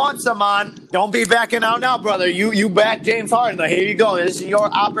 up. come on, Saman. Don't be backing out now, brother. You back James Harden. Here you go. This is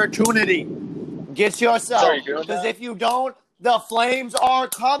your opportunity. Get yourself. Because if you don't, the flames are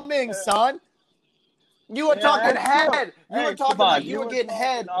coming, son. You were talking head. You were talking like you were getting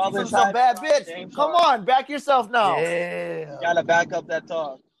head from some bad bitch. James Come on, back yourself now. Yeah. You gotta back up that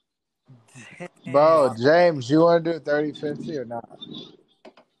talk. Bro, James, you want to do 30-50 or not?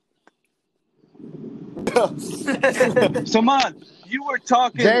 Saman, you were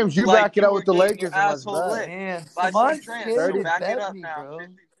talking. James, you like back it up with the Lakers and let's asshole bet. lit. Man, By Saman's some trans, scared so to back it bet up me, now. bro.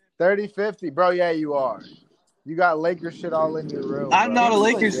 30-50. Bro, yeah, you are. You got Lakers shit all in your room. I'm bro. not a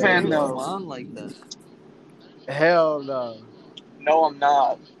Lakers Like, fan Come though. on, like that. Hell no. No, I'm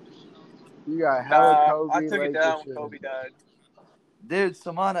not. You got hella Nah, Kobe. I took it Lakers down when shit. Kobe died. Dude,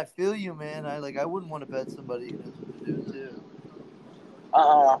 Saman, I feel you, man. I wouldn't want to bet somebody who knows what they're doing too.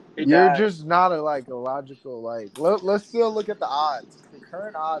 He You're died. just not a logical Let's still look at the odds. The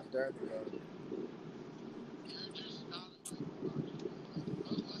current odds during the game.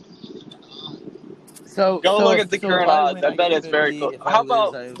 So Go look at the current if I odds. win, I bet give it's it very the- close. If I How lose,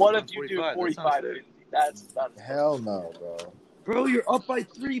 about I owe what if you do 145? 45-50? That's Hell no, bro. Bro, you're up by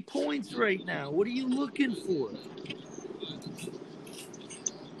 3 points right now. What are you looking for?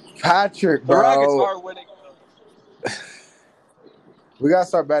 Patrick, the Rockets bro. are winning. We gotta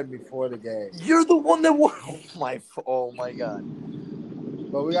start betting before the game. You're the one that won. Oh my god.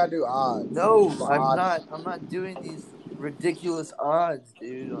 But we gotta do odds. No, The I'm odds. not doing these ridiculous odds,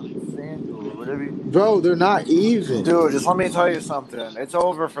 dude, on FanDuel or whatever. Bro, they're not even. Dude, just let me tell you something. It's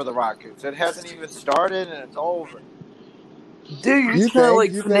over for the Rockets. It hasn't even started, and it's over. Dude, you're You just kind of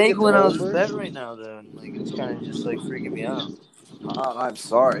like think it's finagling on this over? bet right now, though, and like it's kind of just like freaking me out. I'm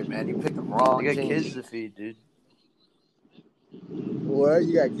sorry, man. You picked the wrong I got team. kids to feed, dude. What?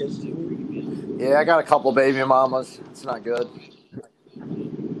 You got kids to feed? Yeah, I got a couple baby mamas. It's not good.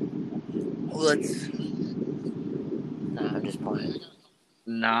 Nah, I'm just playing.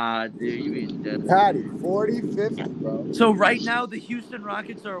 Nah, dude, you being dead. Patty, 40-50, bro. So right now, the Houston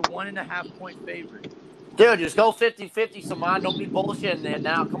Rockets are a 1.5 point favorite. Dude, just go 50-50, Saman. Don't be bullshitting it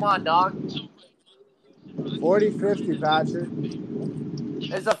now. Come on, dog. 40-50, Patrick.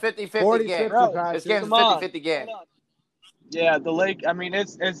 It's a 50-50 game. 40-50, Bro, Patrick. This game's a Come on. 50-50 game. Yeah, the Lake. I mean,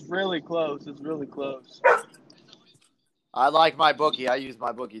 it's really close. It's really close. I like my bookie. I use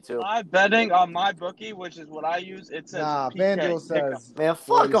my bookie, too. I'm betting on my bookie, which is what I use. It says PK, FanDuel pick 'em, says. Man,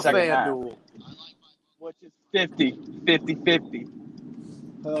 fuck a second half. FanDuel. Which is 50.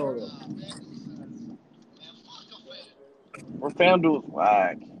 Hell no. Or FanDuel's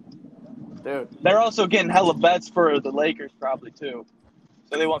whack. Dude, They're also getting hella bets for the Lakers probably too.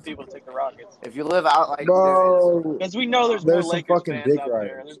 So they want people to take the Rockets. if you live out like Bro, Because we know there's There's more some Lakers fucking fans dick out there.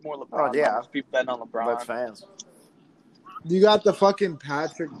 riders. There's more LeBron. Oh, yeah. There's people betting on LeBron. Bucks fans. you got the fucking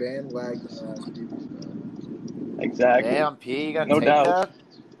Patrick bandwagon ass people. Exactly. Damn, P, you gotta No take doubt. that?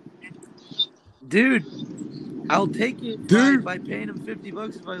 Dude, I'll take it by paying him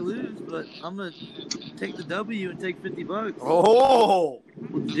 $50 if I lose, but I'm gonna take the W and take $50. Oh,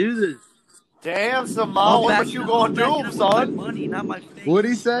 Let's do this. damn, Saman. I'll What back you it up- gonna I'll back it do, up with son? my money, not my fake. What'd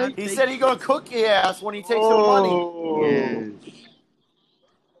he say? not He fake said he gonna shit. cook your ass when he takes your money. Oh.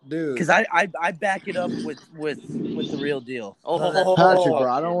 Dude. Because I back it up with the real deal. Oh, Patrick, bro,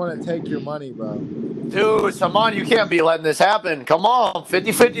 I don't want to take your money, bro. dude, Saman, you can't be letting this happen. Come on,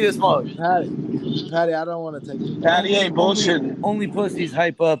 50-50 this mug. Patty, I don't want to take your money. Patty ain't bullshitting. Only pussies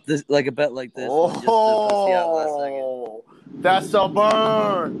hype up this like a bet like this. One just to pussy out last second. Oh, that's a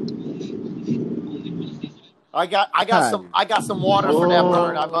burn. I got some water for that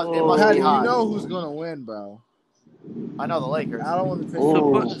burn. It must Patty, be hot. you know who's gonna win, bro. I know the Lakers. I don't want to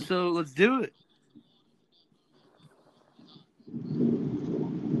take. So let's do it.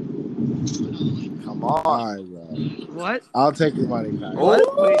 Come on. All right, bro. What? I'll take your money, Patty. What?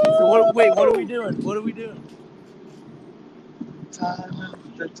 Wait, what are we doing? What are we doing?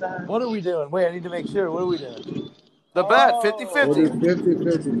 What are we doing? Wait, I need to make sure. What are we doing? The bet, We'll 50-50. do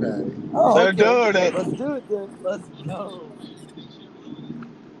 50-50, Patty. Oh, They're doing it. Let's do it then. Let's go.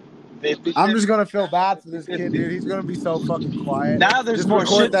 I'm just gonna feel bad for this kid, dude. He's gonna be so fucking quiet. Now there's just more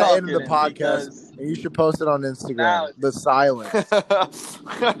record shit that talking into the podcast, and you should post it on Now Instagram. it's- The silence.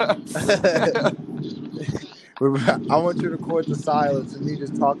 I want you to record the silence and me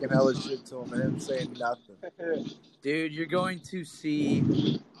just talking hella shit to him and him saying nothing. Dude, you're going to see.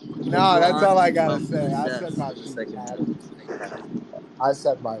 No, that's all I gotta From say. the I steps said my in a piece, second. Patty. I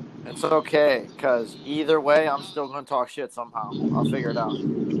said my. It's okay, because either way, I'm still going to talk shit somehow. I'll figure it out.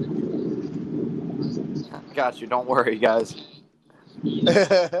 Got you. Don't worry, guys.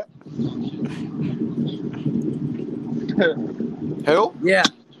 Who? Yeah.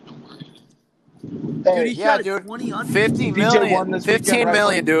 Dude, he Yeah, shot dude. 20 under. 50 DJ won million. this 15 weekend, right?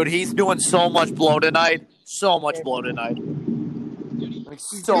 million, dude. He's doing so much blow tonight. So much blow tonight. Like,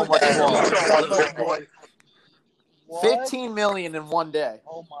 so much blow. 15 million in one day.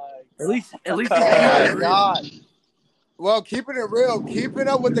 Oh my. At least. Oh my god. Well, keeping it real, keeping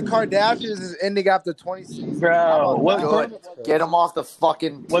up with the Kardashians is ending after 20 seasons. Bro, what Good. tournament was Get it? him off the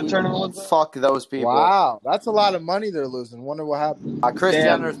fucking What team. tournament was that? Fuck those people. Wow, that's a lot of money they're losing. Wonder what happened. Chris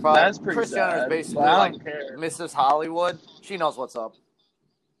Damn, Jenner's probably. that's pretty Chris Jenner's sad, basically but I like don't care. Mrs. Hollywood. She knows what's up.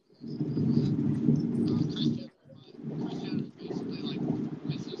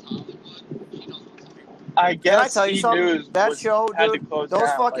 I guess tell you E! something? News That was, show, had to dude, close those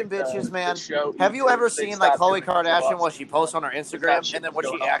down, fucking like, bitches, the man. show Have E! you ever News. They seen like stopped Khloe doing it until Kardashian, what us. she posts on her That Instagram, shit and then was what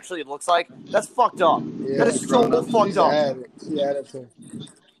she going on. actually looks like? That's fucked up. Yeah, That is so fucked she's up. added. She added to.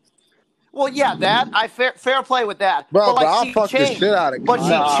 Well, yeah, that fair play with that. Bro, But but like I'll she fuck the changed. shit out of But she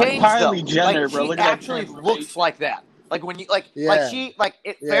Nah, Kylie. changed though. Kylie Jenner, Like bro. she Look at that actually looks transformation. like that. Like when you like Yeah. she like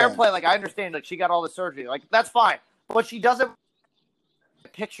it, Yeah. fair play. Like I understand, like she got all the surgery. Like that's fine. But she doesn't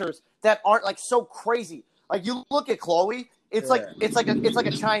pictures that aren't like so crazy. Like you look at Khloe, it's like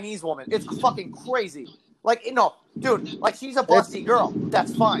a Chinese woman. It's fucking crazy. Like dude, like she's a busty girl.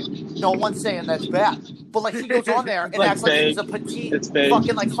 That's fine. No one's saying that's bad. But like she goes on there and like acts like she's fake. a petite It's fake.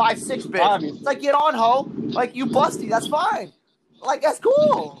 fucking like 5'6" bitch. Obviously. It's like get on, ho. Like you busty, that's fine. Like that's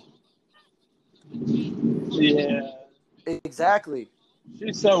cool. Yeah. Exactly.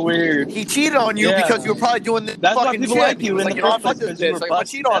 She's so weird. He cheated on you Yeah. because you were probably doing this That's why fucking people shit. like He you was in like, the you know, first fuck place this because you bitch. were Like, I'm gonna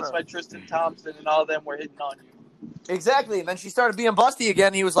busted. cheat on That's her. why Tristan Thompson and all of them were hitting on you. Exactly. And then she started being busty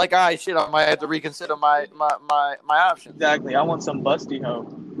again. He was like, ah, shit, I might have to reconsider my options. Exactly. I want some busty hoe.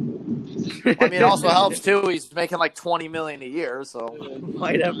 I mean, it also helps, too. He's making like $20 million a year, so.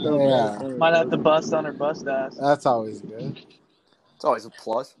 Might have to. Yeah. Might have to bust on her bust ass. That's always good. It's always a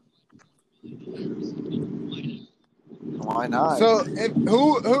plus. Why not? So,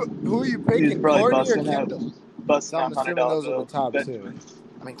 who are you He's picking, probably Courtney or busting out. Kendall? Busting So I'm out assuming $100 those are the bills. top Benjamin. two.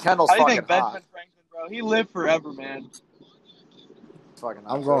 I mean, Kendall's How do you fucking think hot. Benjamin Franklin, bro? He lived forever, man. Fucking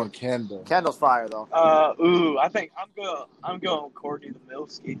hot. I'm going Kendall. Kendall's fire, though. I think I'm going Courtney the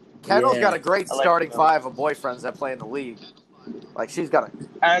Milski. Kendall's Yeah. got a great I like starting Kendall. five of boyfriends that play in the league. Like, she's got a...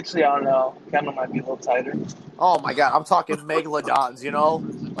 Actually, I don't know. Kendall might be a little tighter. Oh, my God. I'm talking megalodons, you know?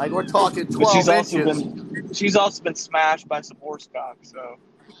 Like, we're talking But 12 she's also inches. been smashed by some horsecock, so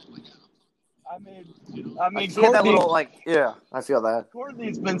I mean She had that Courtney, little, like, yeah, I feel that.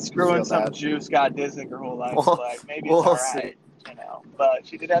 Courtney's been screwing feel some that. juice God Disney her whole life, We'll- so like maybe it's we'll alright, you know. But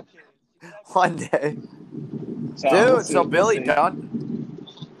she did have kids. One day. So, Dude, we'll see, so we'll Billy see. Dunn.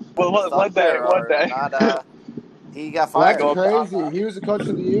 Well, what day? What day? Not, he got That's fired. crazy. He was the coach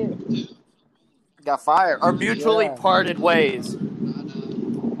of the year. Got fired. Or mutually Yeah. parted ways.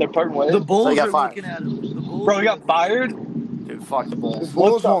 They're parting ways. The Bulls They got are fired. looking at him. The Bulls Bro, he are got fired. Dude, fuck the The Bulls.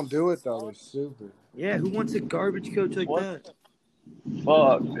 Bulls the won't do it though. They're stupid. Yeah, who wants a garbage coach like What? that?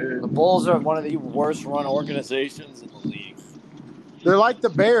 Fuck, The dude. Bulls are one of the worst run organizations in the league. They're like the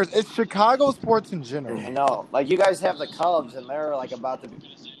Bears. It's Chicago sports in general. I know. Like, you guys have the Cubs, and they're, like, about to be,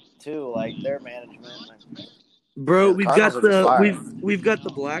 too. Like, their management. Like, Bro, Yeah, we've Cardinals got are just the fire. we've got the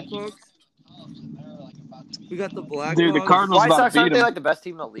Blackhawks. We got the Blackhawks. Dude, the Cardinals White about Sox, to aren't beat they, them. like, the best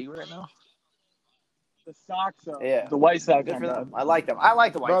team in the league right now? The Sox, Yeah. the White Sox. Good for are them. bad. I like them. I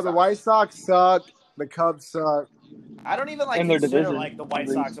like the White Bro, Sox. the White Sox suck. The Cubs suck. I don't even, like, In their consider, division, like, the White at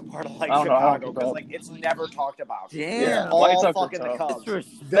least. Sox a part of, like, I don't know, I don't Chicago. think Because, so. like, it's never talked about. Damn. Yeah, All White Sox are fucking the tough. Cubs.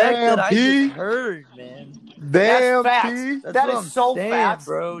 Disrespect Damn, that I P. just heard, man. Damn, That's facts. P. That's That what is I'm so saying, facts,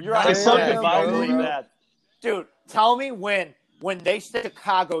 bro. You're Not on It's so that, divided, bro. bro. that. Dude, tell me when they say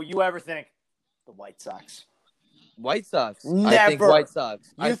Chicago, you ever think the White Sox? White Sox. I think Never. White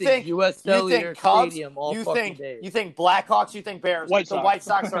Sox. I think U.S. You Cellular think Cubs? Stadium all You fucking think day. you think Blackhawks? You think Bears? White the Sox. White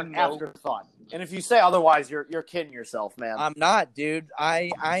Sox are an No. afterthought. And if you say otherwise, you're kidding yourself, man. I'm not, dude.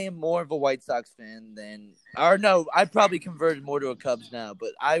 I am more of a White Sox fan than, or no, I probably converted more to a Cubs now.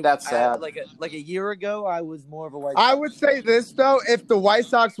 But That's sad. Like a year ago, I was more of a White Sox. I would say this though: if the White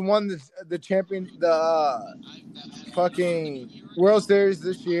Sox won the fucking World Series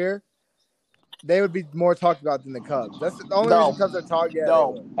this year, they would be more talked about than the Cubs. That's the only No. reason Cubs are talked. Yeah,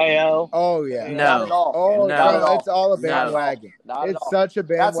 No. they would. AL. Oh yeah. No. Not at all. Oh No. no, it's all a No. bandwagon. Not at It's all. such a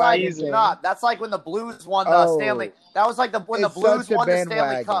That's like bandwagon thing. not. That's like when the Blues won the Oh. Stanley. That was like when the It's Blues such a won the Stanley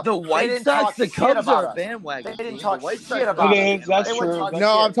bandwagon. Cup. The They White didn't Sox, talk the shit Cubs about are a us. bandwagon. They didn't team. talk The White shit Sox are about It us. is. That's They wouldn't true. talk That's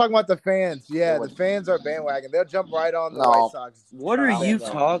No, shit. I'm talking about the fans. Yeah, They the wouldn't. fans are bandwagon. They'll jump right on the No. White Sox. What are you No.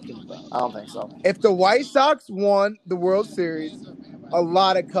 talking about? I don't think so. If the White Sox won the World Series, a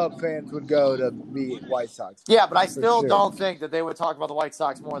lot of Cub fans would go to be White Sox. Yeah, but I For still sure. don't think that they would talk about the White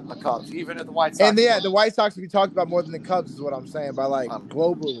Sox more than the Cubs, even if the White Sox. And yeah, the White Sox would be talked about more than the Cubs, is what I'm saying. By like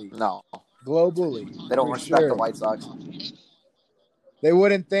globally, No, globally, they don't for respect sure. the White Sox. They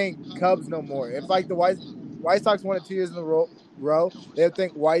wouldn't think Cubs no more. If like the White Sox won it 2 years in a row, they'd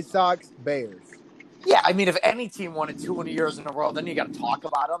think White Sox, Bears. Yeah, I mean, if any team won it 2 years in a row, then you got to talk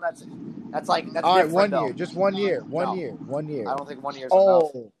about them. That's All right, different, 1 though. year, just 1 year, No. 1 year. I don't think 1 year's enough.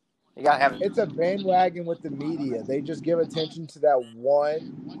 Oh, You got to have it. it's a bandwagon with the media. They just give attention to that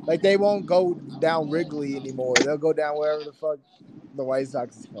one. Like they won't go down Wrigley anymore. They'll go down wherever the fuck the White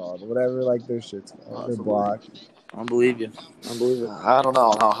Sox is called, whatever like their shit's called. Their block. I believe you. I believe it. I don't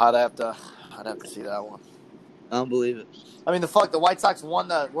know. No, I'd have to see that one. I don't believe it. I mean, the White Sox won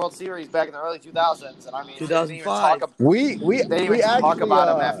the World Series back in the early 2000s, and I mean, 2005. We they didn't even talk actually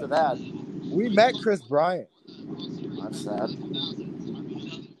about him after that. we met Chris Bryant. That's sad.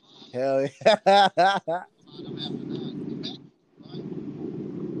 Hell yeah.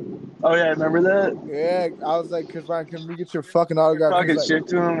 Oh yeah, remember that? Yeah, I was like, Chris Bryant, can we get your fucking autograph? Talking He's like, shit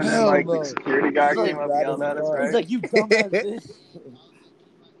to him, and then hell like no. the security guy He's like, came up "That yelled is at us, fun." right? He's like, you dumbass bitch.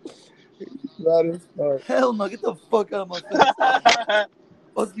 That is fun. Hell no, get the fuck out of my face.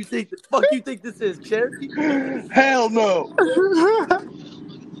 Fuck you think this is, Cherokee? Hell no.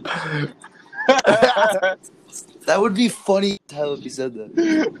 That would be funny as hell if he said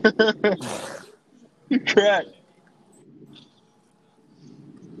that. You're correct.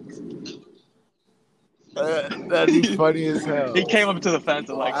 That'd be funny as hell. He came up to the fence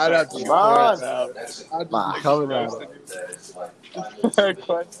and like I'd have to shooting us out. I'd just be coming at him.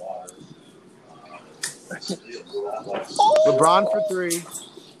 LeBron for 3.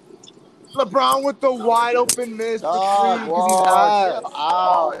 LeBron with the wide open miss for 3 because he's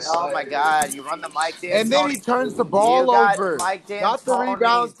ass. Oh my God! You run the Mike D'Antoni. And then he turns the ball got over. Mike Got the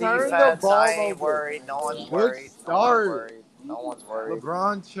rebound, D'Antoni's turn the defense. ball I ain't over. worried. No one's Good worried. start. No one's worried.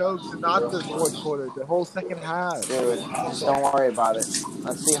 LeBron chokes, not the fourth quarter, the whole second half. Dude, just don't worry about it.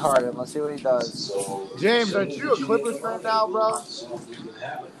 Let's see Harden. Let's see what he does. James, aren't you a Clippers fan now, bro?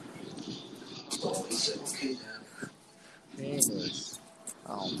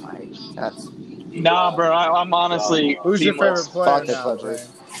 Oh my, that's Nah, bro. I'm honestly. Who's your favorite teamless. player Fuck the now, Clippers.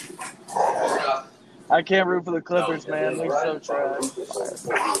 James? I can't root for the Clippers, man. They're so trash.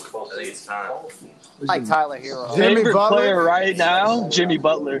 like Tyler Hero. Jimmy Favorite Butler? player right now, Jimmy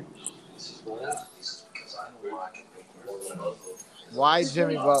Butler. Why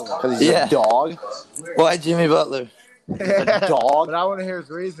Jimmy Butler? Because he's a dog. Why Jimmy Butler? A dog. But I want to hear his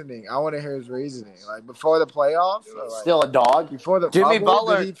reasoning. Like before the playoffs, or like Still a dog. before the Jimmy bubble,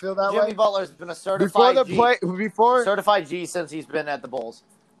 Butler. did he feel that Jimmy way? Butler's been a Before certified the G. play, before Certified G since he's been at the Bulls.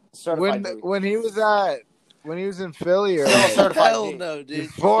 Certified G. when he was in Philly, or Still a like, certified Hell G. no, dude.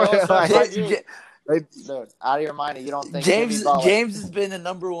 before, Still a certified like, G. Dude, out of your mind. You don't think James Jimmy Butler? James has been a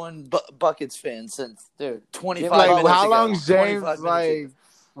number one Buckets fan since Dude, 25 like, minutes how ago. long's 25 James minutes like? ago.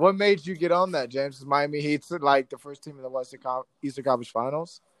 What made you get on that, James? Is Miami Heat's like the first team in the Eastern Conference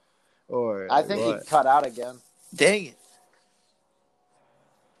Finals, or I think what? he cut out again. Dang it.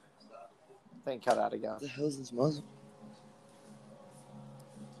 I think he cut out again. What the hell's this muzzle?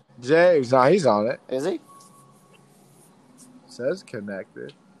 James, nah, he's on it. Is he? Says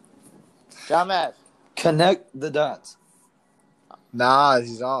connected. John Matt. Connect the dots. Nah,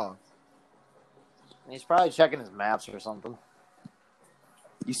 he's off. He's probably checking his maps or something.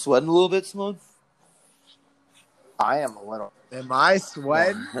 You sweating a little bit, Simone? I am a little. Am I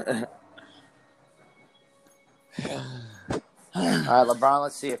sweating? All right, LeBron,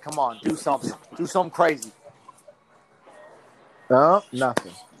 let's see it. Come on, do something. Do something crazy. No,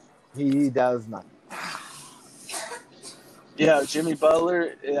 nothing. He does nothing. Yeah, Jimmy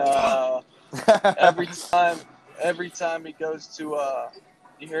Butler. Every time he goes to,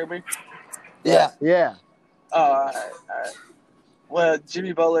 you hear me? Yeah. Yeah. All right. Well,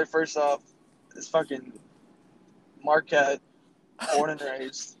 Jimmy Butler, first off, is fucking Marquette, born and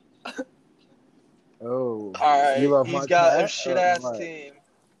raised. Oh. All right, You love he's got a Marquette, shit or ass what? team.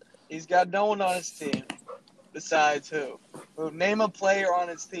 He's got no one on his team besides who? Name a player on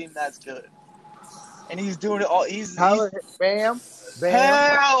his team that's good. And he's doing it all. Bam.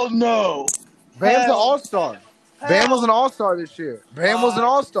 Hell no. Bam's an all-star. Bam was an all-star this year. Bam was an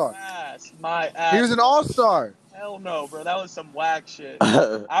all-star. My ass. He was an all-star. Hell no, bro. That was some whack shit.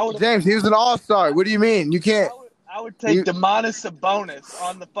 James, he was an all-star. What do you mean? You can't. I would take Demonis Sabonis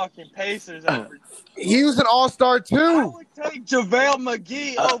on the fucking Pacers over. He was an all-star I too. would take JaVale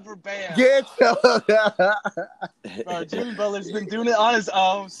McGee over Bam. Get Bro, Jimmy Butler's been doing it on his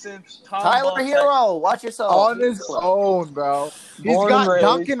own since Tom Tyler Ball- Hero, watch yourself. on his own, bro. He's Born got and raised.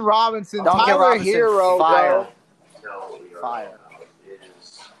 Duncan Robinson, Duncan Tyler Robinson, Hero, fire. bro. Fire.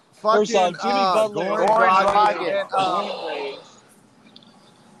 First off, Fucking, Jimmy Butler. Goran Dragic. Dragic,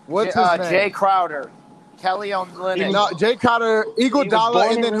 what's his name? Jay Crowder, Kelly Olynyk. No, Jay Crowder, Iguodala,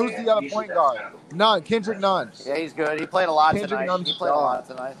 born and then and who's the other point guard? None. Kendrick Nunn. Yeah, he's good. He played a lot Kendrick tonight. Nunn's He played a lot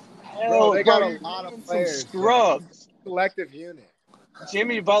tonight. Bro, they got a you're lot of getting players. some scrubs. Collective unit.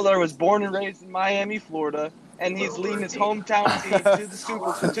 Jimmy Butler was born and raised in Miami, Florida, and he's leading his hometown team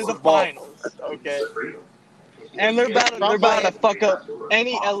to the finals. Okay, and they're about to fuck up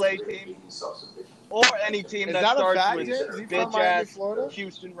any LA team or any team Is that that a starts fact, with James? Is he from bitch Miami, ass Florida?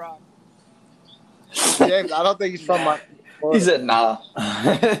 Houston Rock. James, I don't think he's from my. He said, nah.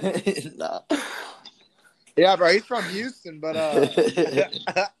 Nah. Yeah, bro, he's from Houston, but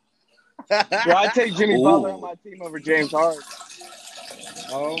Bro, I take Jimmy Butler on my team over James Harden.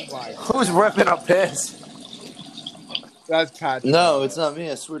 Oh my god. Who's ripping a piss? That's Patrick. No, it's not me.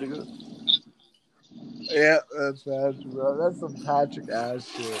 I swear to God. Yeah, that's Patrick, bro. That's some Patrick ass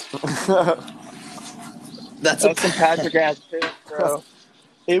shit. That's some Patrick ass piss, bro.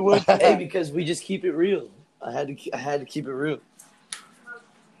 It would. Hey, because we just keep it real. I had to keep it real.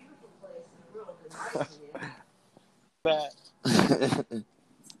 That.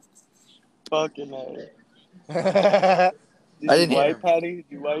 Fucking I didn't you hear wipe, him. Patty? Did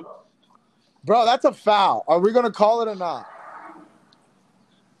you wipe? Bro, that's a foul. Are we gonna call it or not?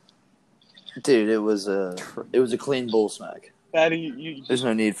 Dude, it was a clean bull smack. Patty, There's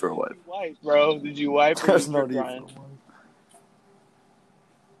no need for a wipe. Wipe, bro. Did you wipe? There's no need for a wipe.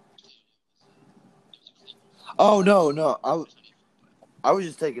 Oh no! I was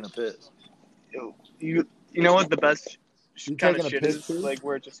just taking a piss. You know what the best kind of shit is? Too? Like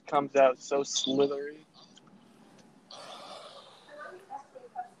where it just comes out so slithery.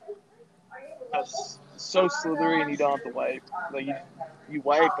 So slithery, and you don't have to wipe. Like you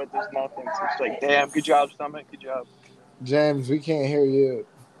wipe, but there's nothing. So it's like, damn, good job, stomach, good job. James, we can't hear you.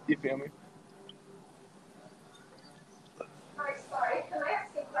 You feel me? Hi, sorry. Can I ask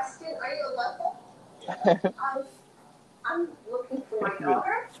a question? Are you local? I'm looking for my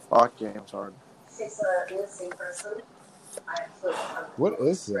daughter. Fuck James Harden. She's a missing person. What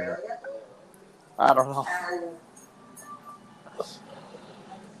is that? I don't know.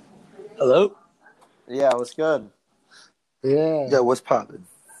 Hello? Yeah, what's good? Yeah. Yeah, what's poppin'?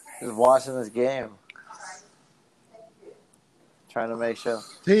 Just watching this game. Trying to make sure.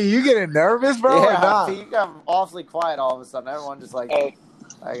 P, you getting nervous, bro? Yeah, or not? P, you got awfully quiet all of a sudden. Everyone just like, hey.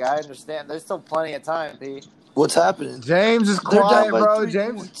 Like I understand. There's still plenty of time, P. What's happening? James is They're down quiet, by bro. 3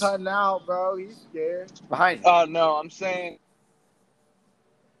 James points. is cutting out, bro. He's scared. Behind. No, I'm saying.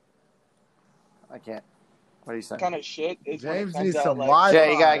 I can't. What are you saying? Kind of shit is when it James comes needs out, some like, Wi-Fi.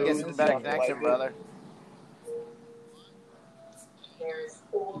 Jay, you gotta bro. get some better connection, brother. There's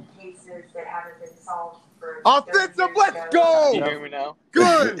old cases that haven't been solved for. Offensive, let's go! You hear me now?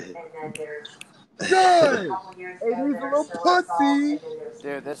 Good. And then there's. Good. Years Hey, ago he's that a are little still unsolved, pussy. and then there's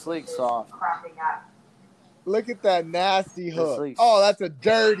Dude, this league's soft. cropping up. Look at that nasty hook. league's- Oh, that's a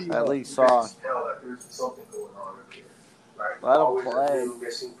dirty That hook. league's soft. Let him play.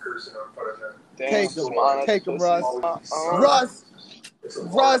 Damn, Take him, Simon, take him, pussy. Russ.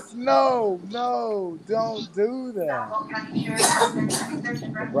 Russ, no, don't do that.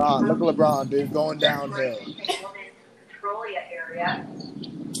 LeBron, look at LeBron, dude, going downhill.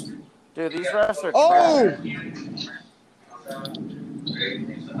 Dude, these refs are Oh!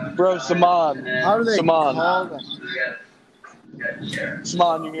 Bro, Saman. How do they Saman. call that?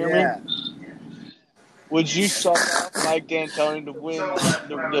 Saman, you hear Yeah. me? Would you suck off Mike D'Antoni to win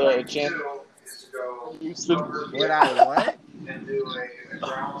the championship? Houston? Would I what?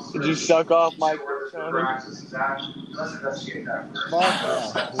 Would you suck off Mike D'Antoni?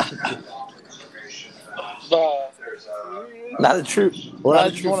 Not a true, Well, not I a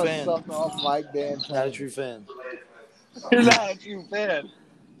just true want to fan. suck off Mike D'Antoni. Not a true fan. You're not a true fan.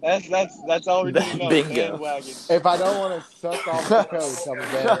 That's all we need to know. Bingo. Bandwagon. If I don't want to suck off the coach, I'm a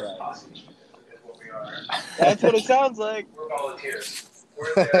bandwagon. That's what it sounds like. We're volunteers.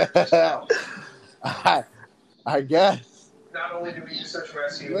 I guess. Not only do we use search and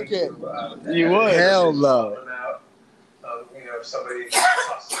rescue, Look at You would. hell no. Somebody.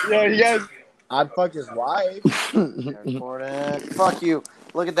 Yeah, you guys. I'd fuck his wife. Recording. Fuck you.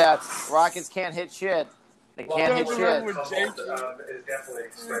 Look at that. Rockets can't hit shit. They can't hit shit. With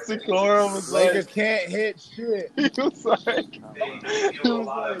Sikora was Lakers like, can't hit shit. he was like,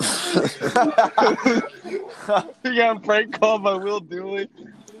 he got prank called by Will Dooley.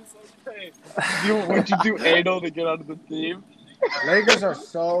 Hey, would you do anal to get onto the team? Lakers are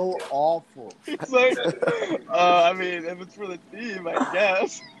so awful. He's like, I mean, if it's for the team, I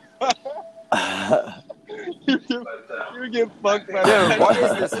guess. you would get fucked by Dude, what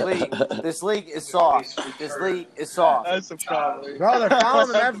is this league? This league is soft. This league is soft. That's a problem. Bro, they're fouling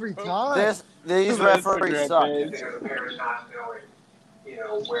him every time. These referees suck.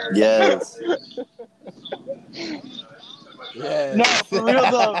 Yes. Yeah. No, for real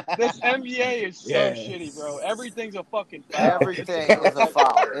though, this NBA is so Yeah. shitty, bro. Everything's a fucking foul. Everything is a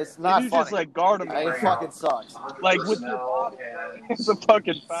foul. It's not You funny. just like guard him. It fucking sucks. Like with your body, it's a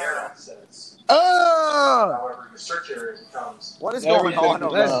fucking foul. However, your search area becomes. What is Everything going on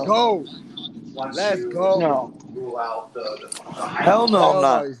over Let's there? go. Once Let's you go. No. Rule out the Hell no, I'm Hell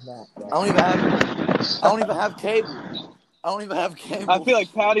not. no, he's not, bro. I don't even have cable. I don't even have cable. I feel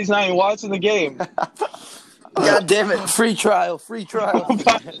like Patty's not even watching the game. God damn it! Free trial.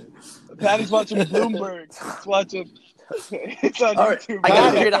 Patty's watching Bloomberg. It's watching. It's on All right, YouTube. I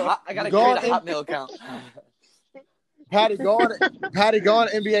gotta Patty, create a Hotmail account. Patty, go on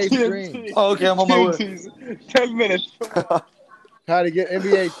NBA streams. Oh, okay, I'm on my way. 10 minutes. Patty, get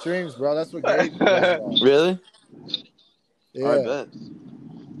NBA streams, bro. That's what Gabe does. Bro. Really? Yeah. I bet.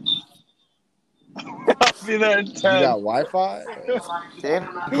 I'll be there in 10. You got Wi-Fi? Damn,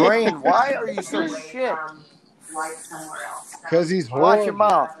 Green, why are you so shit? Because he's Watch your horrible.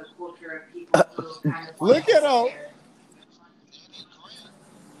 mouth. Look at him.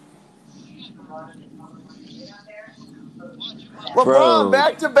 LeBron,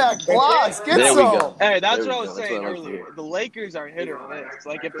 back-to-back blocks. Get There we some. go. Hey, that's There we what I go. was That's saying what I like to earlier. hear. The Lakers are hit or miss.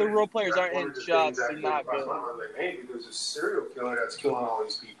 Like, if the role players aren't hitting shots, they're not good. Maybe there's a serial killer that's killing all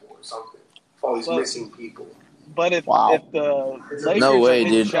these people or something. All these missing people. But if the Lakers No way, are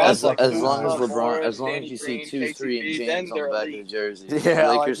hitting dude. shots As like long as Kuzma, LeBron, Morris, as long Danny as you see Green, 2, Casey 3, and Reed, James then on the they're back of elite. the jersey,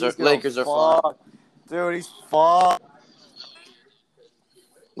 Yeah, Lakers are fine. Dude, he's fucked.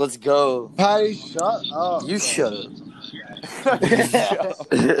 Let's go. Patty, shut up. You shut up.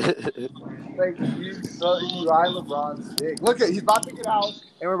 Like, you ride LeBron's dick. Look at he's about to get out,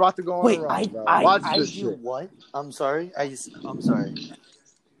 and we're about to go on Wait, a run, bro. Watch this shit. what? I'm sorry. I'm sorry.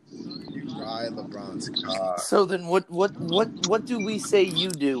 You ride LeBron's car. So then, what do we say you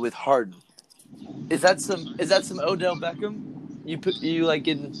do with Harden? Is that some Odell Beckham? You like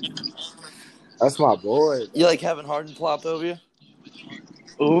getting That's my boy. you like having Harden plop over you?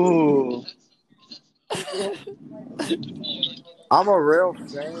 Ooh. I'm a real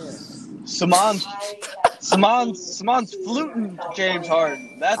fan. Simon's fluting James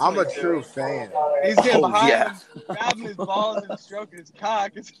Harden. That's I'm a what he's true doing. fan. He's getting Oh, behind yeah. him, grabbing his balls and stroking his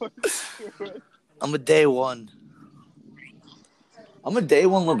cock. Is what he's doing. I'm a day one. I'm a day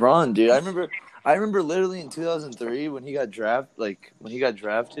one LeBron, dude. I remember literally in 2003 when he got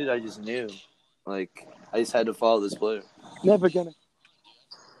drafted, I just knew. Like, I just had to follow this player. Never gonna.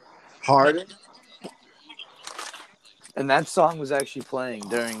 Harden. And that song was actually playing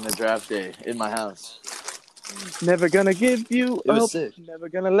during the draft day in my house. Never gonna give you It was up. sick. Never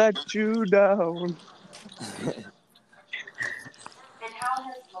gonna let you down.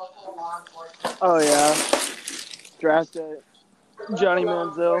 Oh yeah. Draft day. Johnny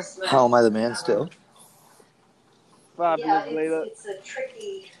Manziel. How am I the man still? 5 years later. It's a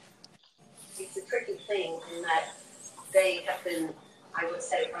tricky thing in that they have been, I would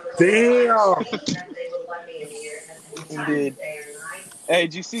say, Damn. they will let me in here. Indeed. Hey,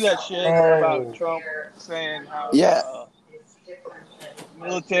 did you see that shit about Trump saying how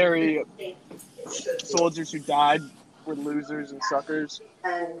military soldiers who died were losers and suckers?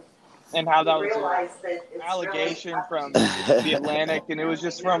 And how that was an allegation from the Atlantic, and it was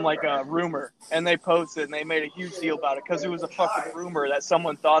just from like a rumor. And they posted, and they made a huge deal about it because it was a fucking rumor that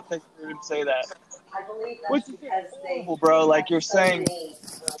someone thought they would say that. Which is horrible, bro. Like you're saying,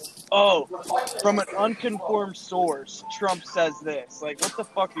 oh, from an unconfirmed source, Trump says this. Like, what the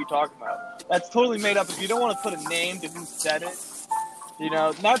fuck are you talking about? That's totally made up. If you don't want to put a name to who said it, you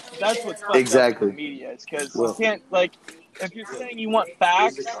know, that's what's fucked Exactly. up with the media. It's because you can't, like, if you're saying you want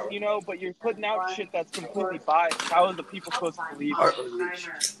facts, you know, but you're putting out shit that's completely biased, how are the people supposed to believe it?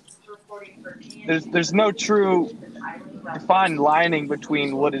 There's no true defined lining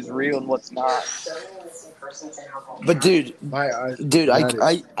between what is real and what's not. But dude, I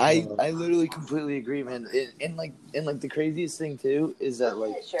literally completely agree, man. And the craziest thing too is that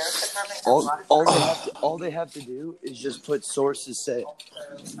like all they have to do is just put sources say.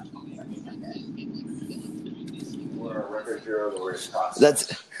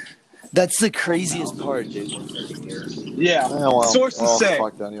 That's the craziest part, dude. Yeah, sources say.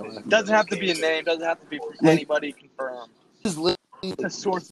 Fucked anyway. Doesn't have to be a name. Doesn't have to be from anybody confirmed. Just literally The sources